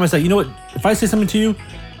all the time. I say, you know what? If I say something to you,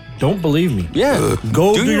 don't believe me.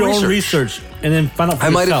 Go do your own research and then find out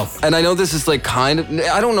for yourself. And I know this is like kind of,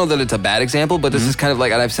 I don't know that it's a bad example, but this is kind of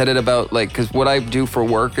like, and I've said it about, like, because what I do for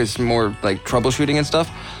work is more like troubleshooting and stuff.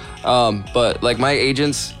 But like my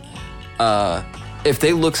agents, if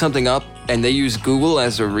they look something up and they use Google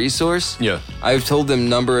as a resource, I've told them a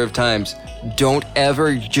number of times, don't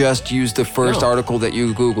ever just use the first article that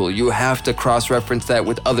you Google. You have to cross-reference that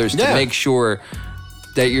with others to make sure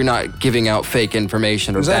that you're not giving out fake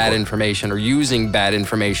information or bad information or using bad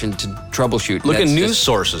information to troubleshoot. Look at news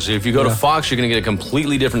sources. If you go to Fox, you're going to get a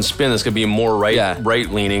completely different spin that's going to be more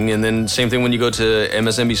right-leaning. And then same thing when you go to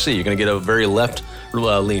MSNBC. You're going to get a very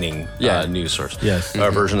left-leaning news source. Yes.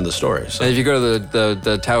 Version of the story. So. And if you go to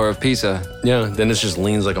the Tower of Pisa. Yeah, then it just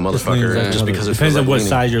leans like a motherfucker. Just because it depends on what leaning.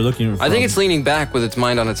 side you're looking for. I think it's leaning back with its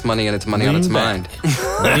mind on its money and its money on its mind.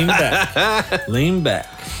 Lean back. Lean back.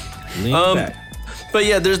 Lean back. But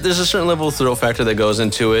yeah, there's a certain level of thrill factor that goes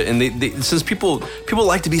into it, and they since people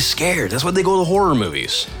like to be scared, that's why they go to horror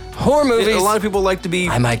movies. Horror movies. A lot of people like to be.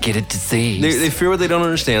 I might get a disease. They fear what they don't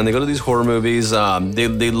understand. They go to these horror movies.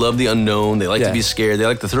 They love the unknown. They like to be scared. They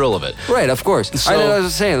like the thrill of it. Right, of course. So, I know what I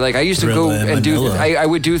was saying. Like I used to go and do. I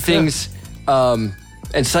would do things, and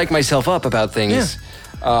psych myself up about things.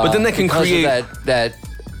 Yeah. But then that can create that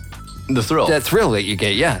the thrill. That thrill that you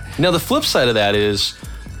get. Yeah. Now the flip side of that is.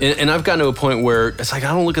 And I've gotten to a point where it's like I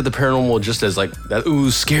don't look at the paranormal just as like that. Ooh,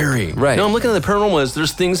 scary. Right. No, I'm looking at the paranormal as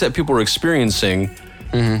there's things that people are experiencing,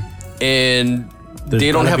 and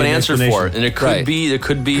they don't have an answer for it. And it could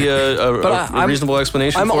be a reasonable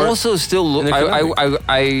explanation. I'm for also it. still.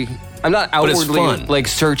 I'm not outwardly like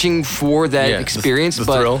searching for that experience, the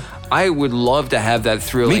but thrill. I would love to have that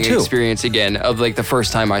thrilling experience again of like the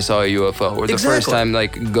first time I saw a UFO or the first time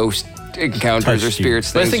like ghost encounters or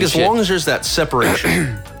spirits. But I think as long as there's that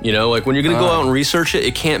separation, like when you're going to go out and research it,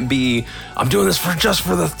 it can't be, I'm doing this just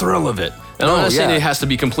for the thrill of it. And I'm not saying it has to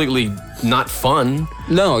be completely not fun.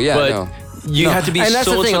 No, but you have to be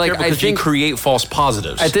so careful because you create false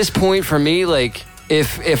positives. At this point for me, like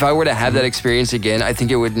if I were to have that experience again, I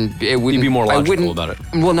think it wouldn't You'd be more logical about it.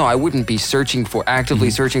 Well, no, I wouldn't be actively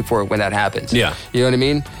searching for it when that happens. Yeah. You know what I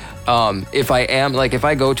mean? If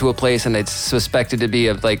I go to a place and it's suspected to be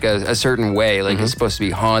of like a certain way, like it's supposed to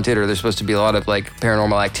be haunted or there's supposed to be a lot of like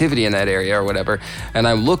paranormal activity in that area or whatever, and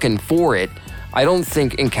I'm looking for it, I don't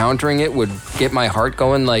think encountering it would get my heart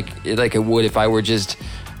going like it would if I were just,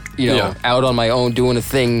 out on my own doing a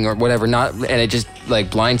thing or whatever, and it just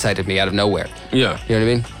like blindsided me out of nowhere. Yeah. You know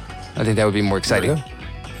what I mean? I think that would be more exciting. Yeah.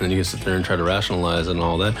 And then you can sit there and try to rationalize it and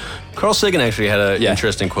all that. Carl Sagan actually had an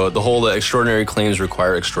interesting quote. The whole extraordinary claims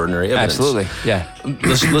require extraordinary evidence. Absolutely, yeah.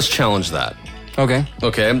 Let's challenge that. Okay.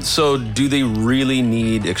 Okay, so do they really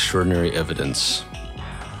need extraordinary evidence?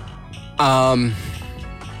 No.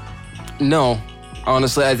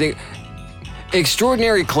 Honestly, I think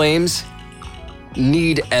extraordinary claims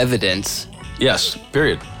need evidence. Yes,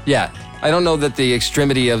 period. Yeah. I don't know that the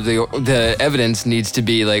extremity of the evidence needs to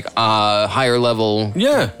be like a higher level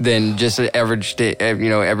than just an average day,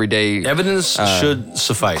 everyday evidence should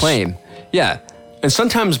suffice. Claim. Yeah. And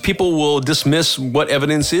sometimes people will dismiss what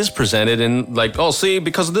evidence is presented and like, oh, see,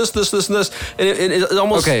 because of this, and this. And it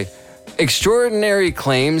almost... Okay. Extraordinary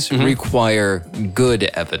claims require good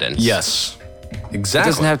evidence. Yes. Exactly.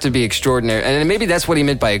 It doesn't have to be extraordinary. And maybe that's what he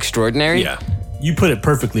meant by extraordinary. Yeah. You put it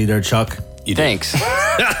perfectly there, Chuck. Thanks.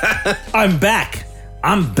 I'm back.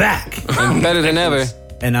 I'm better than ever.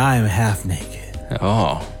 And I am half naked.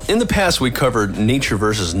 Oh. In the past, we covered nature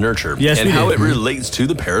versus nurture and how it relates to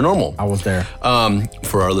the paranormal. I was there.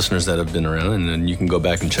 For our listeners that have been around, and then you can go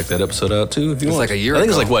back and check that episode out too if you want. It's like a year ago. I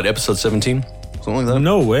think ago. it's like what, episode 17? Something like that?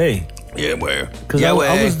 No way. Yeah, where? Because I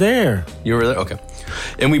was there. You were there? Okay.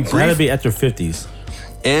 And we It had to be at their 50s.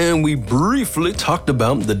 And we briefly talked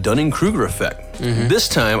about the Dunning-Kruger effect. This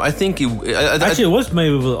time, I think... Actually, it was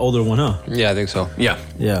maybe the older one, huh? Yeah, I think so. Yeah.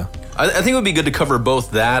 Yeah. I think it would be good to cover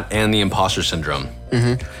both that and the imposter syndrome.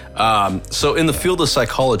 So in the field of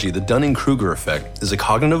psychology, the Dunning-Kruger effect is a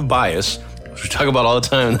cognitive bias, which we talk about all the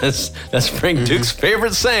time. That's Frank Duke's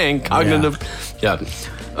favorite saying, cognitive... Yeah.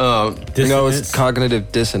 No, it's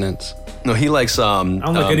cognitive dissonance. No, he likes I don't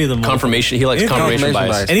like any of them. confirmation. He likes confirmation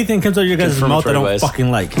bias. Anything comes out of your guys' mouth I don't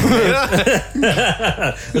fucking like. Let's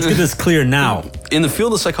get this clear now. In the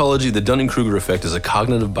field of psychology, the Dunning-Kruger effect is a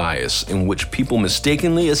cognitive bias in which people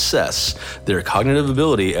mistakenly assess their cognitive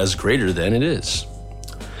ability as greater than it is.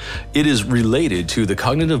 It is related to the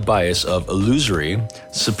cognitive bias of illusory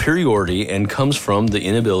superiority and comes from the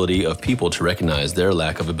inability of people to recognize their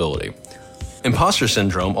lack of ability. Imposter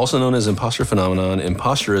syndrome, also known as imposter phenomenon,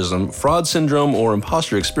 imposterism, fraud syndrome, or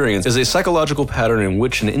imposter experience, is a psychological pattern in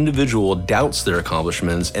which an individual doubts their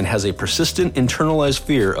accomplishments and has a persistent internalized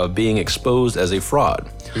fear of being exposed as a fraud.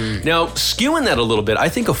 Now, skewing that a little bit, I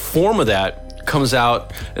think a form of that comes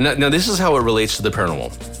out, and now this is how it relates to the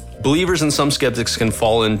paranormal. Believers and some skeptics can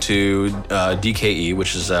fall into DKE,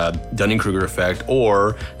 which is Dunning-Kruger effect,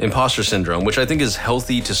 or imposter syndrome, which I think is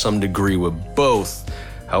healthy to some degree with both.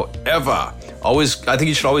 However, I think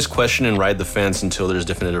you should always question and ride the fence until there's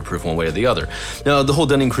definitive proof one way or the other. Now, the whole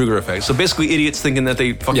Dunning-Kruger effect. So basically, idiots thinking that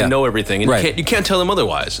they fucking know everything, and you can't tell them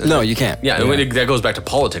otherwise. No, you can't. Yeah, I mean, that goes back to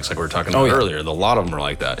politics, like we were talking about earlier. A lot of them are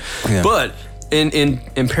like that. Yeah. But in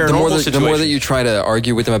paranormal situations, the more that you try to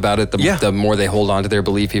argue with them about it, the more they hold on to their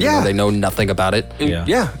belief, even though they know nothing about it.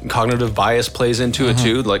 Cognitive bias plays into it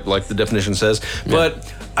too, like the definition says.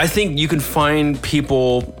 But I think you can find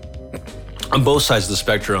people on both sides of the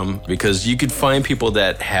spectrum, because you could find people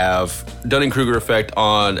that have Dunning-Kruger effect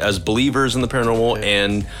as believers in the paranormal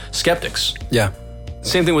and skeptics. Yeah.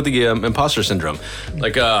 Same thing with the imposter syndrome.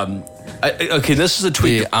 Like, okay, this is a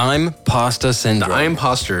tweet. The I'm pasta syndrome. The I'm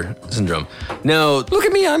imposter syndrome. Now, look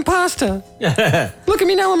at me, I'm pasta. Look at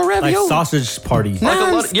me now, I'm a ravioli. Like sausage party. You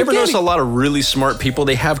ever notice a lot of really smart people?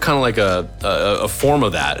 They have kind of like a form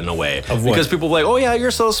of that in a way. Of what? Because people are like, oh yeah, you're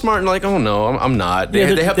so smart, and like, oh no, I'm not.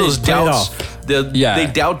 They have those doubts. They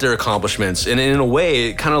doubt their accomplishments, and in a way,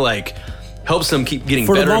 it kind of like helps them keep getting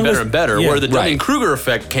better and better and better. Where the Dunning-Kruger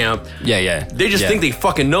effect camp, they just think they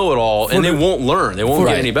fucking know it all, and they won't learn. They won't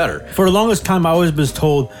get any better. For the longest time, I always was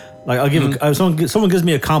told, like, I'll give someone gives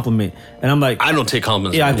me a compliment, and I'm like, I don't take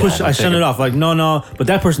compliments. Yeah, I shun it off. Like, no, but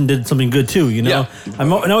that person did something good too, you know. Yeah.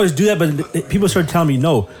 I always do that, but people start telling me,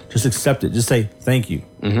 no, just accept it. Just say thank you.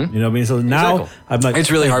 You know what I mean? So now I'm like,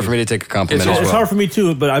 it's really hard for me to take a compliment. It's hard for me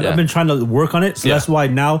too, but I've been trying to work on it. So that's why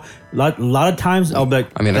now a lot of times I'll be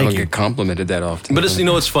like, I don't get complimented that often. But you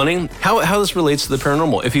know what's funny? How this relates to the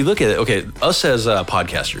paranormal. If you look at it, okay, us as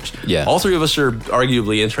podcasters, all three of us are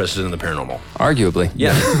arguably interested in the paranormal. Arguably.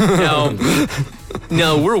 Yeah.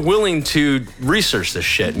 Now we're willing to research this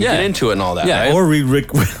shit and get into it and all that. Yeah, right? or read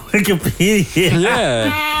Wikipedia.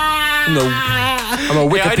 Yeah. I'm a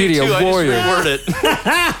Wikipedia warrior. I just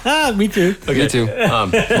reword it. Me too. Okay. Me too.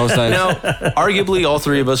 Most times. Now, arguably, all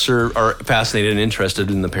three of us are fascinated and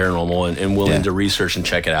interested in the paranormal and willing to research and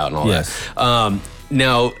check it out and all that.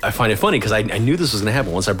 Now, I find it funny because I knew this was going to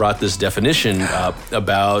happen once I brought this definition up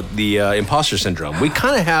about the imposter syndrome. We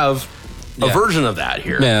kind of have a version of that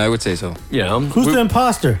here. Yeah, I would say so. You know, who's the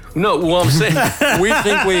imposter? No, well, I'm saying we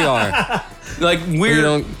think we are. Like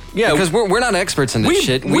because we're not experts in this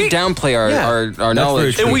shit. We downplay our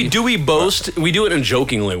knowledge, and we boast. We do it in a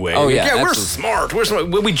jokingly way. Oh yeah, we're smart. We're smart.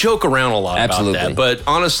 We joke around a lot about that. But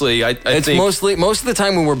honestly, I think most of the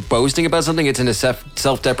time when we're boasting about something, it's in a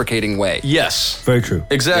self-deprecating way. Yes, very true.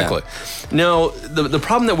 Exactly. Yeah. Now, the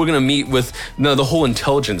problem that we're going to meet with the whole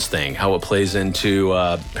intelligence thing, how it plays into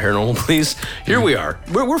paranormal police. Here we are.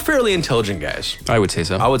 We're fairly intelligent guys. I would say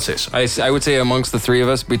so. I would say so. I would say amongst the three of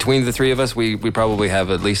us, between the three of us, we probably have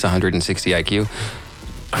at least 160 IQ.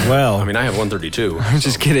 Well, I mean, I have 132. I'm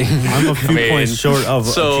just kidding. I'm a few points short of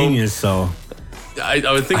a genius, so I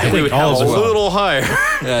would think that we would have a little higher.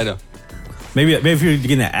 Yeah, I know. Maybe if you're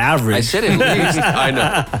getting an average. I said at least. I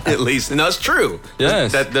know. At least. And that's true.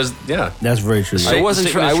 Yes. That's very true. I wasn't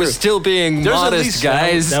true. I was still being modest,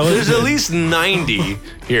 guys. There's at least 90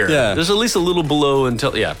 here. Yeah. There's at least a little below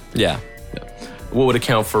until, Yeah. What would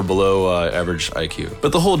account for below average IQ?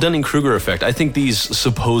 But the whole Dunning-Kruger effect, I think these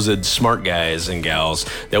supposed smart guys and gals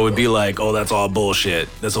that would be like, oh, that's all bullshit.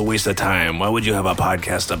 That's a waste of time. Why would you have a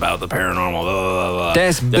podcast about the paranormal? Blah, blah, blah.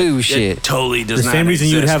 That's bullshit. It totally does not the same reason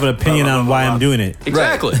exist. you'd have an opinion on why I'm doing it.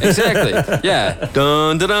 Exactly. Right. Exactly. Yeah.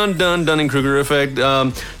 Dun, dun, dun, dun, Dunning-Kruger effect.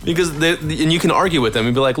 Because and you can argue with them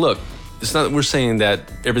and be like, look, it's not that we're saying that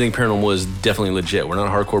everything paranormal is definitely legit. We're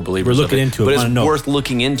not hardcore believers. We're looking into it, but it's worth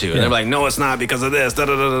looking into. And they're like, no, it's not because of this. Da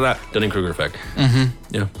da da da da. Dunning-Kruger effect.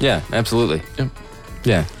 Mm-hmm. Yeah. Yeah. Absolutely. Yeah.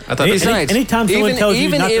 Yeah. I thought anytime someone tells you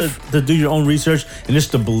not to do your own research and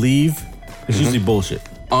just to believe, it's usually bullshit.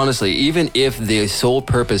 Honestly, even if the sole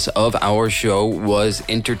purpose of our show was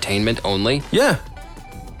entertainment only,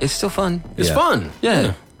 it's still fun. It's fun.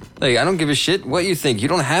 Yeah. Like, I don't give a shit what you think. You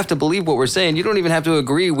don't have to believe what we're saying. You don't even have to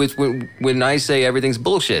agree with when I say everything's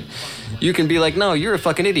bullshit. You can be like, no, you're a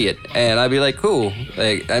fucking idiot. And I'd be like, cool.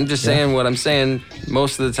 Like, I'm just saying what I'm saying.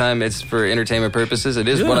 Most of the time, it's for entertainment purposes. It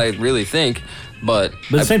is what I really think. But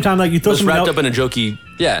at the same time, like, you throw something wrapped up in a jokey.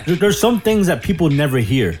 Yeah. There's some things that people never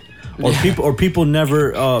hear. Or people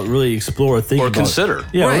never really explore or think or about. Consider.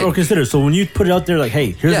 Yeah, or consider. So when you put it out there, like,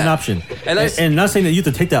 hey, here's an option, and not saying that you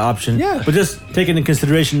have to take that option, but just take into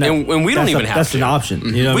consideration that and we don't even have that's to. an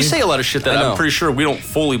option. You know, we say a lot of shit that I'm pretty sure we don't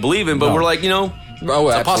fully believe in, but we're like, it's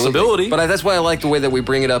a possibility. But that's why I like the way that we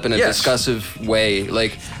bring it up in a discussive way,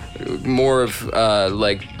 like more of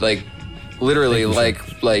like literally like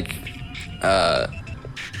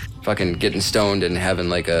fucking getting stoned and having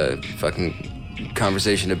like a fucking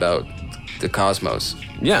conversation about the cosmos.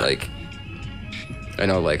 Yeah. Like, I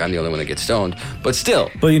know, like, I'm the only one that gets stoned, but still.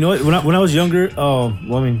 But you know what? When I was younger, well,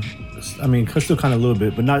 I mean, I mean, still kind of a little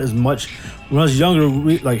bit, but not as much. When I was younger,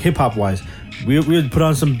 like hip hop wise, we would put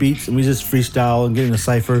on some beats and we just freestyle and get in a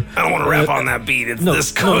cipher. I don't want to rap on that beat. It's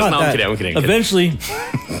this goes. No, I'm kidding. Eventually,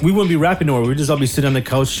 we wouldn't be rapping nowhere. We'd just all be sitting on the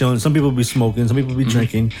couch chilling. Some people would be smoking, some people would be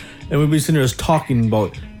drinking, and we'd be sitting there just talking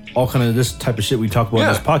about all kind of this type of shit we talk about in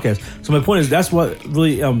this podcast. So my point is, that's what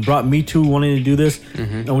really brought me to wanting to do this.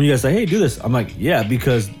 And when you guys say, hey, do this, I'm like, yeah,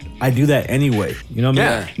 because I do that anyway. You know what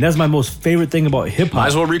I mean? And that's my most favorite thing about hip hop. Might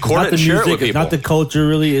as well record it and share it with people. It's not the culture,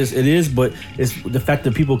 really. It is, but it's the fact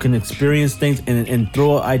that people can experience things and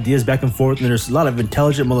throw ideas back and forth. And there's a lot of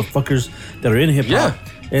intelligent motherfuckers that are in hip hop,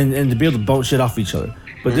 and to be able to bounce shit off each other.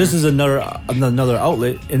 But this is another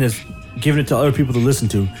outlet, and it's giving it to other people to listen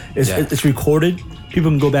to. It's recorded. People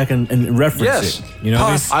can go back and reference it. You know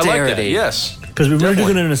what I mean? I like that. Yes. Because when we're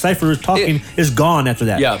doing it in a cipher, talking, it's gone after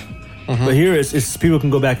that. Yeah. But here, it's people can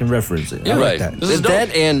go back and reference it. Yeah, I like that.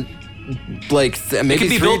 That and like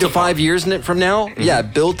maybe 3 to 5 years from now,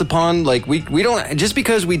 built upon like we don't just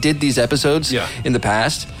because we did these episodes in the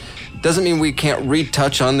past. Doesn't mean we can't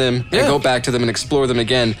retouch on them and go back to them and explore them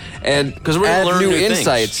again and because we're add learn new things.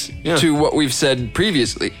 Insights to what we've said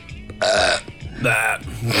previously. That.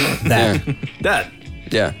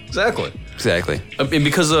 Yeah. Exactly. I mean,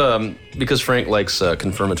 because Frank likes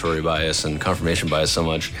confirmatory bias and confirmation bias so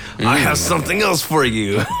much, I have something else for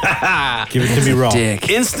you. Give it to me raw. Dick.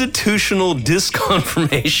 Institutional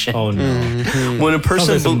disconfirmation. Oh no! When a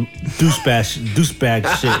person some douchebag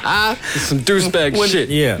shit. Some douchebag shit.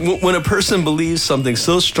 Yeah. When a person believes something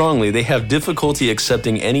so strongly, they have difficulty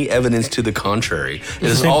accepting any evidence to the contrary. It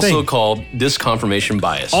is also called disconfirmation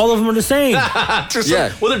bias. All of them are the same.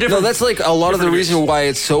 Yeah. Well, they're different. No, that's like a lot of the reason why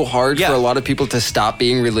it's so hard for a lot of people to stop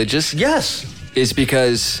being religious. Yes. Is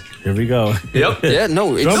because... Here we go. Yep. Yeah,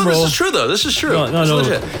 no. This is true, though. This is true. No.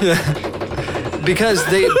 Legit. Because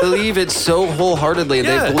they believe it so wholeheartedly.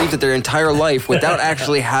 Yeah. They believe that their entire life without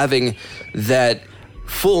actually having that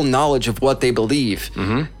full knowledge of what they believe.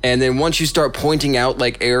 And then once you start pointing out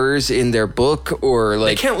like errors in their book or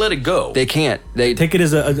like... They can't let it go. They can't. They take it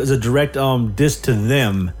as a direct diss to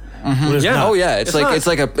them. Yeah. Oh yeah,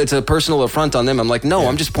 it's a personal affront on them. I'm like, no,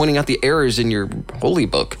 I'm just pointing out the errors in your holy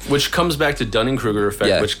book. Which comes back to Dunning-Kruger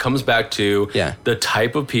effect, which comes back to the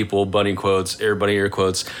type of people, bunny quotes, air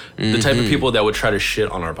quotes, the type of people that would try to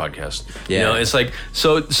shit on our podcast. Yeah. You know, it's like,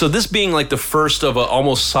 so this being like the first of a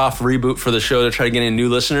almost soft reboot for the show to try to get in new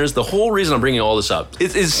listeners, the whole reason I'm bringing all this up,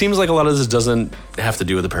 it seems like a lot of this doesn't have to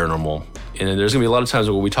do with the paranormal. And there's going to be a lot of times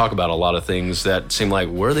where we talk about a lot of things that seem like,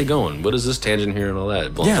 where are they going? What is this tangent here and all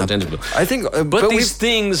that? I think, but these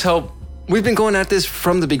things help. We've been going at this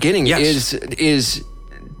from the beginning. Yes. Is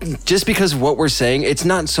just because what we're saying, it's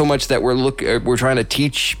not so much that we're trying to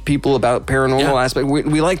teach people about paranormal aspect.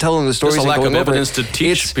 We like telling the stories. There's a lack of evidence to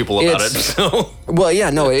teach people about it. So. Well, yeah,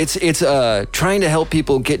 no, it's trying to help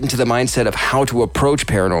people get into the mindset of how to approach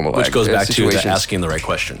paranormal, which goes back to situations. Asking the right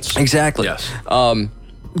questions. Exactly. Yes.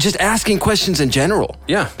 Just asking questions in general.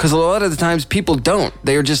 Yeah. Because a lot of the times people don't.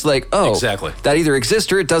 They're just like, oh, exactly. That either exists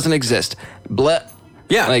or it doesn't exist. Blah.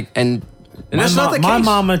 Yeah. Like, and that's not the case. My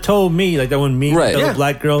mama told me, like that one meme, the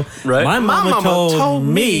black girl. Right. My mama told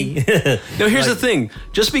me. Now, here's the thing.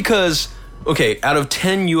 Just because, out of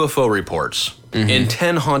 10 UFO reports in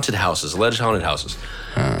 10 haunted houses, alleged haunted houses,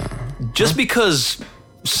 just because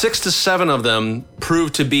 6 to 7 of them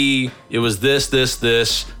proved to be, it was this,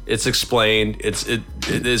 it's explained, it's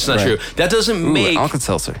not true. That doesn't make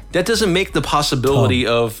Alka-Seltzer. That doesn't make the possibility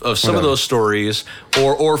of some of those stories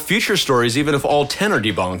or future stories, even if all 10 are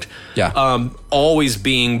debunked, always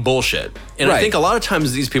being bullshit. And I think a lot of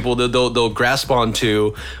times these people, they'll grasp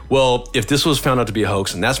onto, well, if this was found out to be a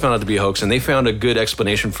hoax and that's found out to be a hoax and they found a good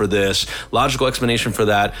explanation for this, logical explanation for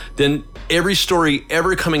that, then every story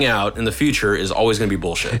ever coming out in the future is always going to be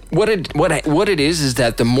bullshit. What it is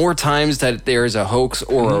that the more times that there's a hoax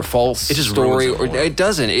or a false story, or it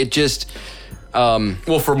doesn't, it just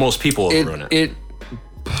well, for most people, it'll ruin it.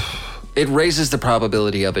 It raises the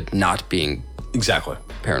probability of it not being exactly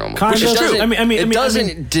paranormal. Which is true.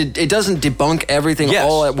 It doesn't debunk everything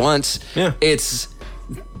all at once. Yeah. It's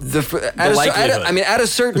at a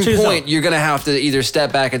certain point, you're going to have to either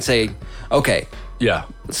step back and say, okay,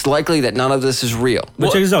 it's likely that none of this is real.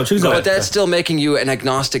 But check this out. But that's still making you an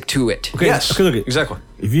agnostic to it. Okay, yes, okay, look at exactly.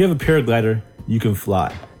 If you have a paraglider, you can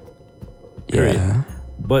fly. Yeah.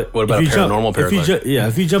 But what about a paranormal paraglider?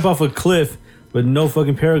 If you jump off a cliff with no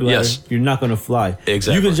fucking paraglider, you're not going to fly.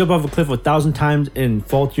 Exactly. You can jump off a cliff 1,000 times and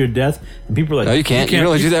fall to your death, and people are like, no, you can't. You can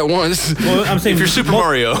only do that once. Well, I'm saying if you're Super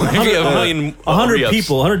Mario, if you have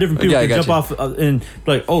 100 different people can jump off and be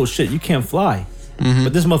like, oh shit, you can't fly.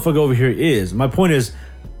 But this motherfucker over here is. My point is,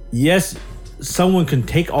 yes, someone can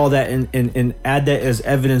take all that and add that as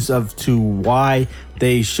evidence of to why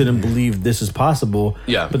they shouldn't believe this is possible.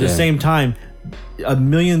 Yeah. But at the same time, a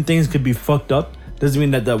million things could be fucked up. Doesn't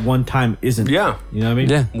mean that one time isn't. Yeah. You know what I mean?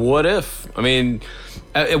 Yeah. What if? I mean,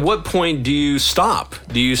 at what point do you stop?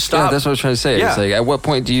 Do you stop? Yeah, that's what I was trying to say. Yeah. It's like, at what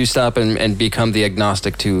point do you stop and become the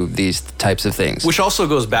agnostic to these types of things? Which also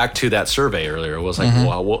goes back to that survey earlier. It was like,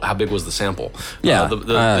 well, how big was the sample? Yeah.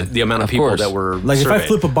 The amount of people course. that were Like surveyed. if I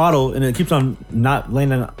flip a bottle and it keeps on not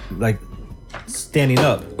landing, like standing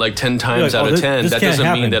up. Like 10 times You're like, out oh, of 10, this that can't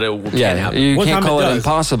doesn't mean happen. that it can't Yeah, happen. you One can't time call it it does.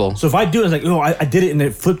 impossible. So if I do it, it's like, I did it and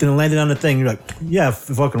it flipped and landed on the thing. You're like, yeah,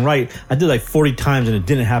 fucking right. I did it like 40 times and it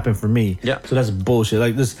didn't happen for me. Yeah. So that's bullshit.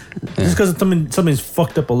 Like this, just because something's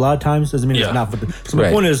fucked up a lot of times doesn't mean Yeah. it's not fucked up. So my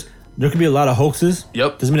Right. point is, there could be a lot of hoaxes.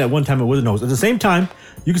 Yep. Doesn't mean that one time it wasn't a hoax. At the same time,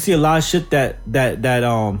 you can see a lot of shit that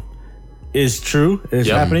is true, is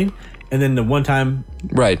Yep. happening, and then the one time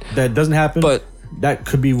Right. that doesn't happen, But that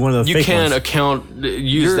could be one of the You fake can't ones.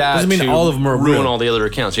 use that doesn't mean to all of them are ruin real. all the other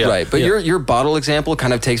accounts. Yeah. Right, but Yeah. your bottle example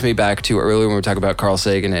kind of takes me back to earlier when we were talking about Carl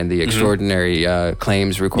Sagan and the extraordinary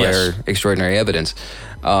claims require Yes. extraordinary evidence.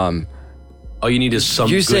 All you need is some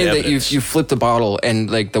You good saying that evidence. you flipped the bottle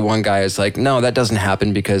and like the one guy is like, no, that doesn't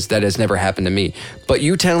happen because that has never happened to me. But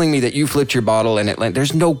you telling me that you flipped your bottle and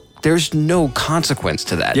there's no consequence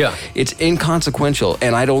to that. Yeah. It's inconsequential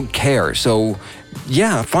and I don't care. So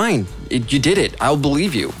yeah, fine. You did it. I'll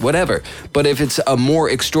believe you. Whatever. But if it's a more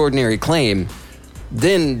extraordinary claim,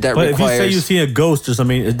 then that But requires. if you say you see a ghost or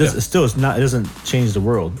something, it doesn't change the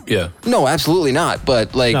world. Yeah. No, absolutely not.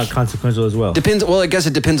 But like, It's not consequential as well. depends. Well, I guess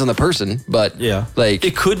it depends on the person. But Yeah. like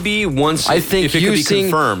It could be once. I think if it could you be seeing,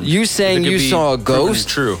 confirmed. you If saying it could you be saw a proven ghost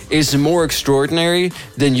true. is more extraordinary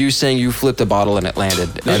than you saying you flipped a bottle and it landed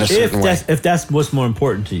in a certain way. If that's what's more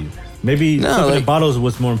important to you, maybe flipping like- the bottle is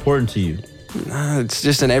what's more important to you. It's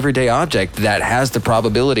just an everyday object that has the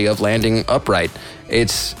probability of landing upright.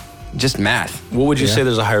 It's just math. What would you say?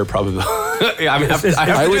 There's a higher probability. I mean,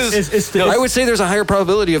 I I would say there's a higher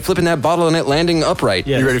probability of flipping that bottle and it landing upright.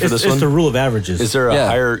 Yeah, You ready for it's, this it's one? the rule of averages. Is there a Yeah.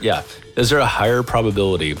 higher? Yeah. Is there a higher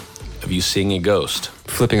probability of you seeing a ghost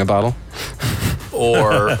Flipping a bottle.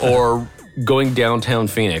 or going downtown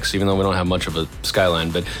Phoenix, even though we don't have much of a skyline,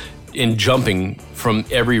 but in jumping from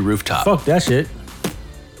every rooftop Fuck that shit.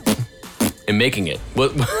 and making it?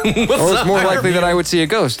 What's Or it's more likely that I would see a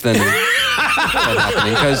ghost than that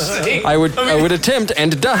happening because I would attempt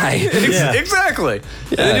and die. Yeah. Exactly.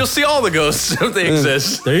 And then you'll see all the ghosts if they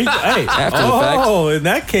exist. There you go. Hey, After the fact. Oh, in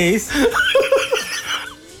that case,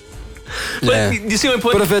 But Yeah. you see my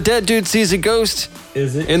point? But if a dead dude sees a ghost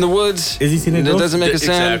is it? in the woods, Is he seeing a and ghost? it doesn't make a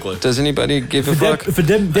sound. Exactly. Does anybody give a fuck? If a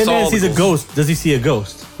dead That's man all sees the a ghosts. ghost, does he see a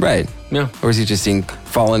ghost? Right. Yeah. Or is he just seeing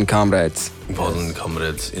fallen comrades? Fallen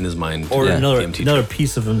comrades in his mind. Or Yeah. another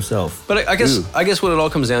piece of himself? But I guess what it all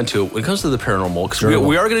comes down to when it comes to the paranormal, because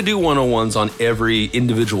we are going to do 101s on every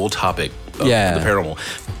individual topic of Yeah. the paranormal.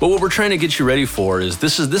 But what we're trying to get you ready for is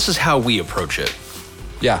this is how we approach it,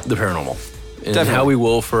 Yeah. the paranormal, and Definitely. how we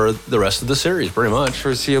will for the rest of the series, pretty much.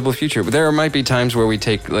 Foreseeable future. But there might be times where we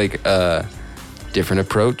take like a different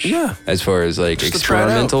approach. Yeah. As far as like Just to try it out.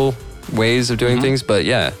 experimental ways of doing things. But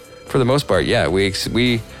yeah, for the most part, yeah,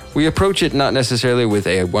 we approach it not necessarily with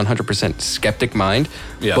a 100% skeptic mind,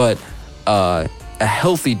 Yeah. but a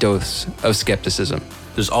healthy dose of skepticism.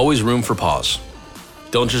 There's always room for pause.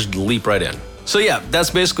 Don't just leap right in. So yeah, that's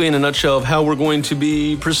basically in a nutshell of how we're going to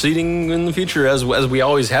be proceeding in the future, as we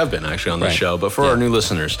always have been actually on this Right. show. But for our new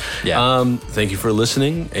listeners, Yeah. thank you for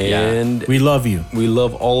listening, and We love you. we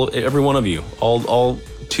love every one of you, all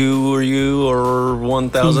 2 or you or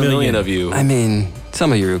 1,000 million of you. I mean,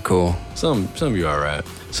 some of you are cool. Some of you are right.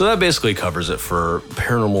 So that basically covers it for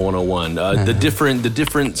Paranormal 101. The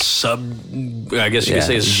different sub, I guess you could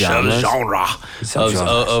say, Genres. genre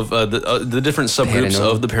of the different subgroups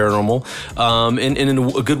Paranormal. of the paranormal,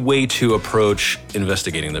 and a good way to approach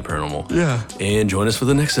investigating the paranormal. Yeah. And join us for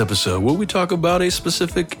the next episode where we talk about a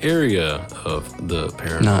specific area of the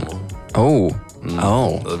paranormal.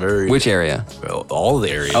 The very- Which area? Well, all the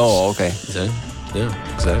areas. Oh, okay. Yeah,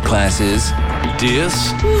 exactly. Classes.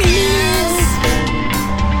 Dis.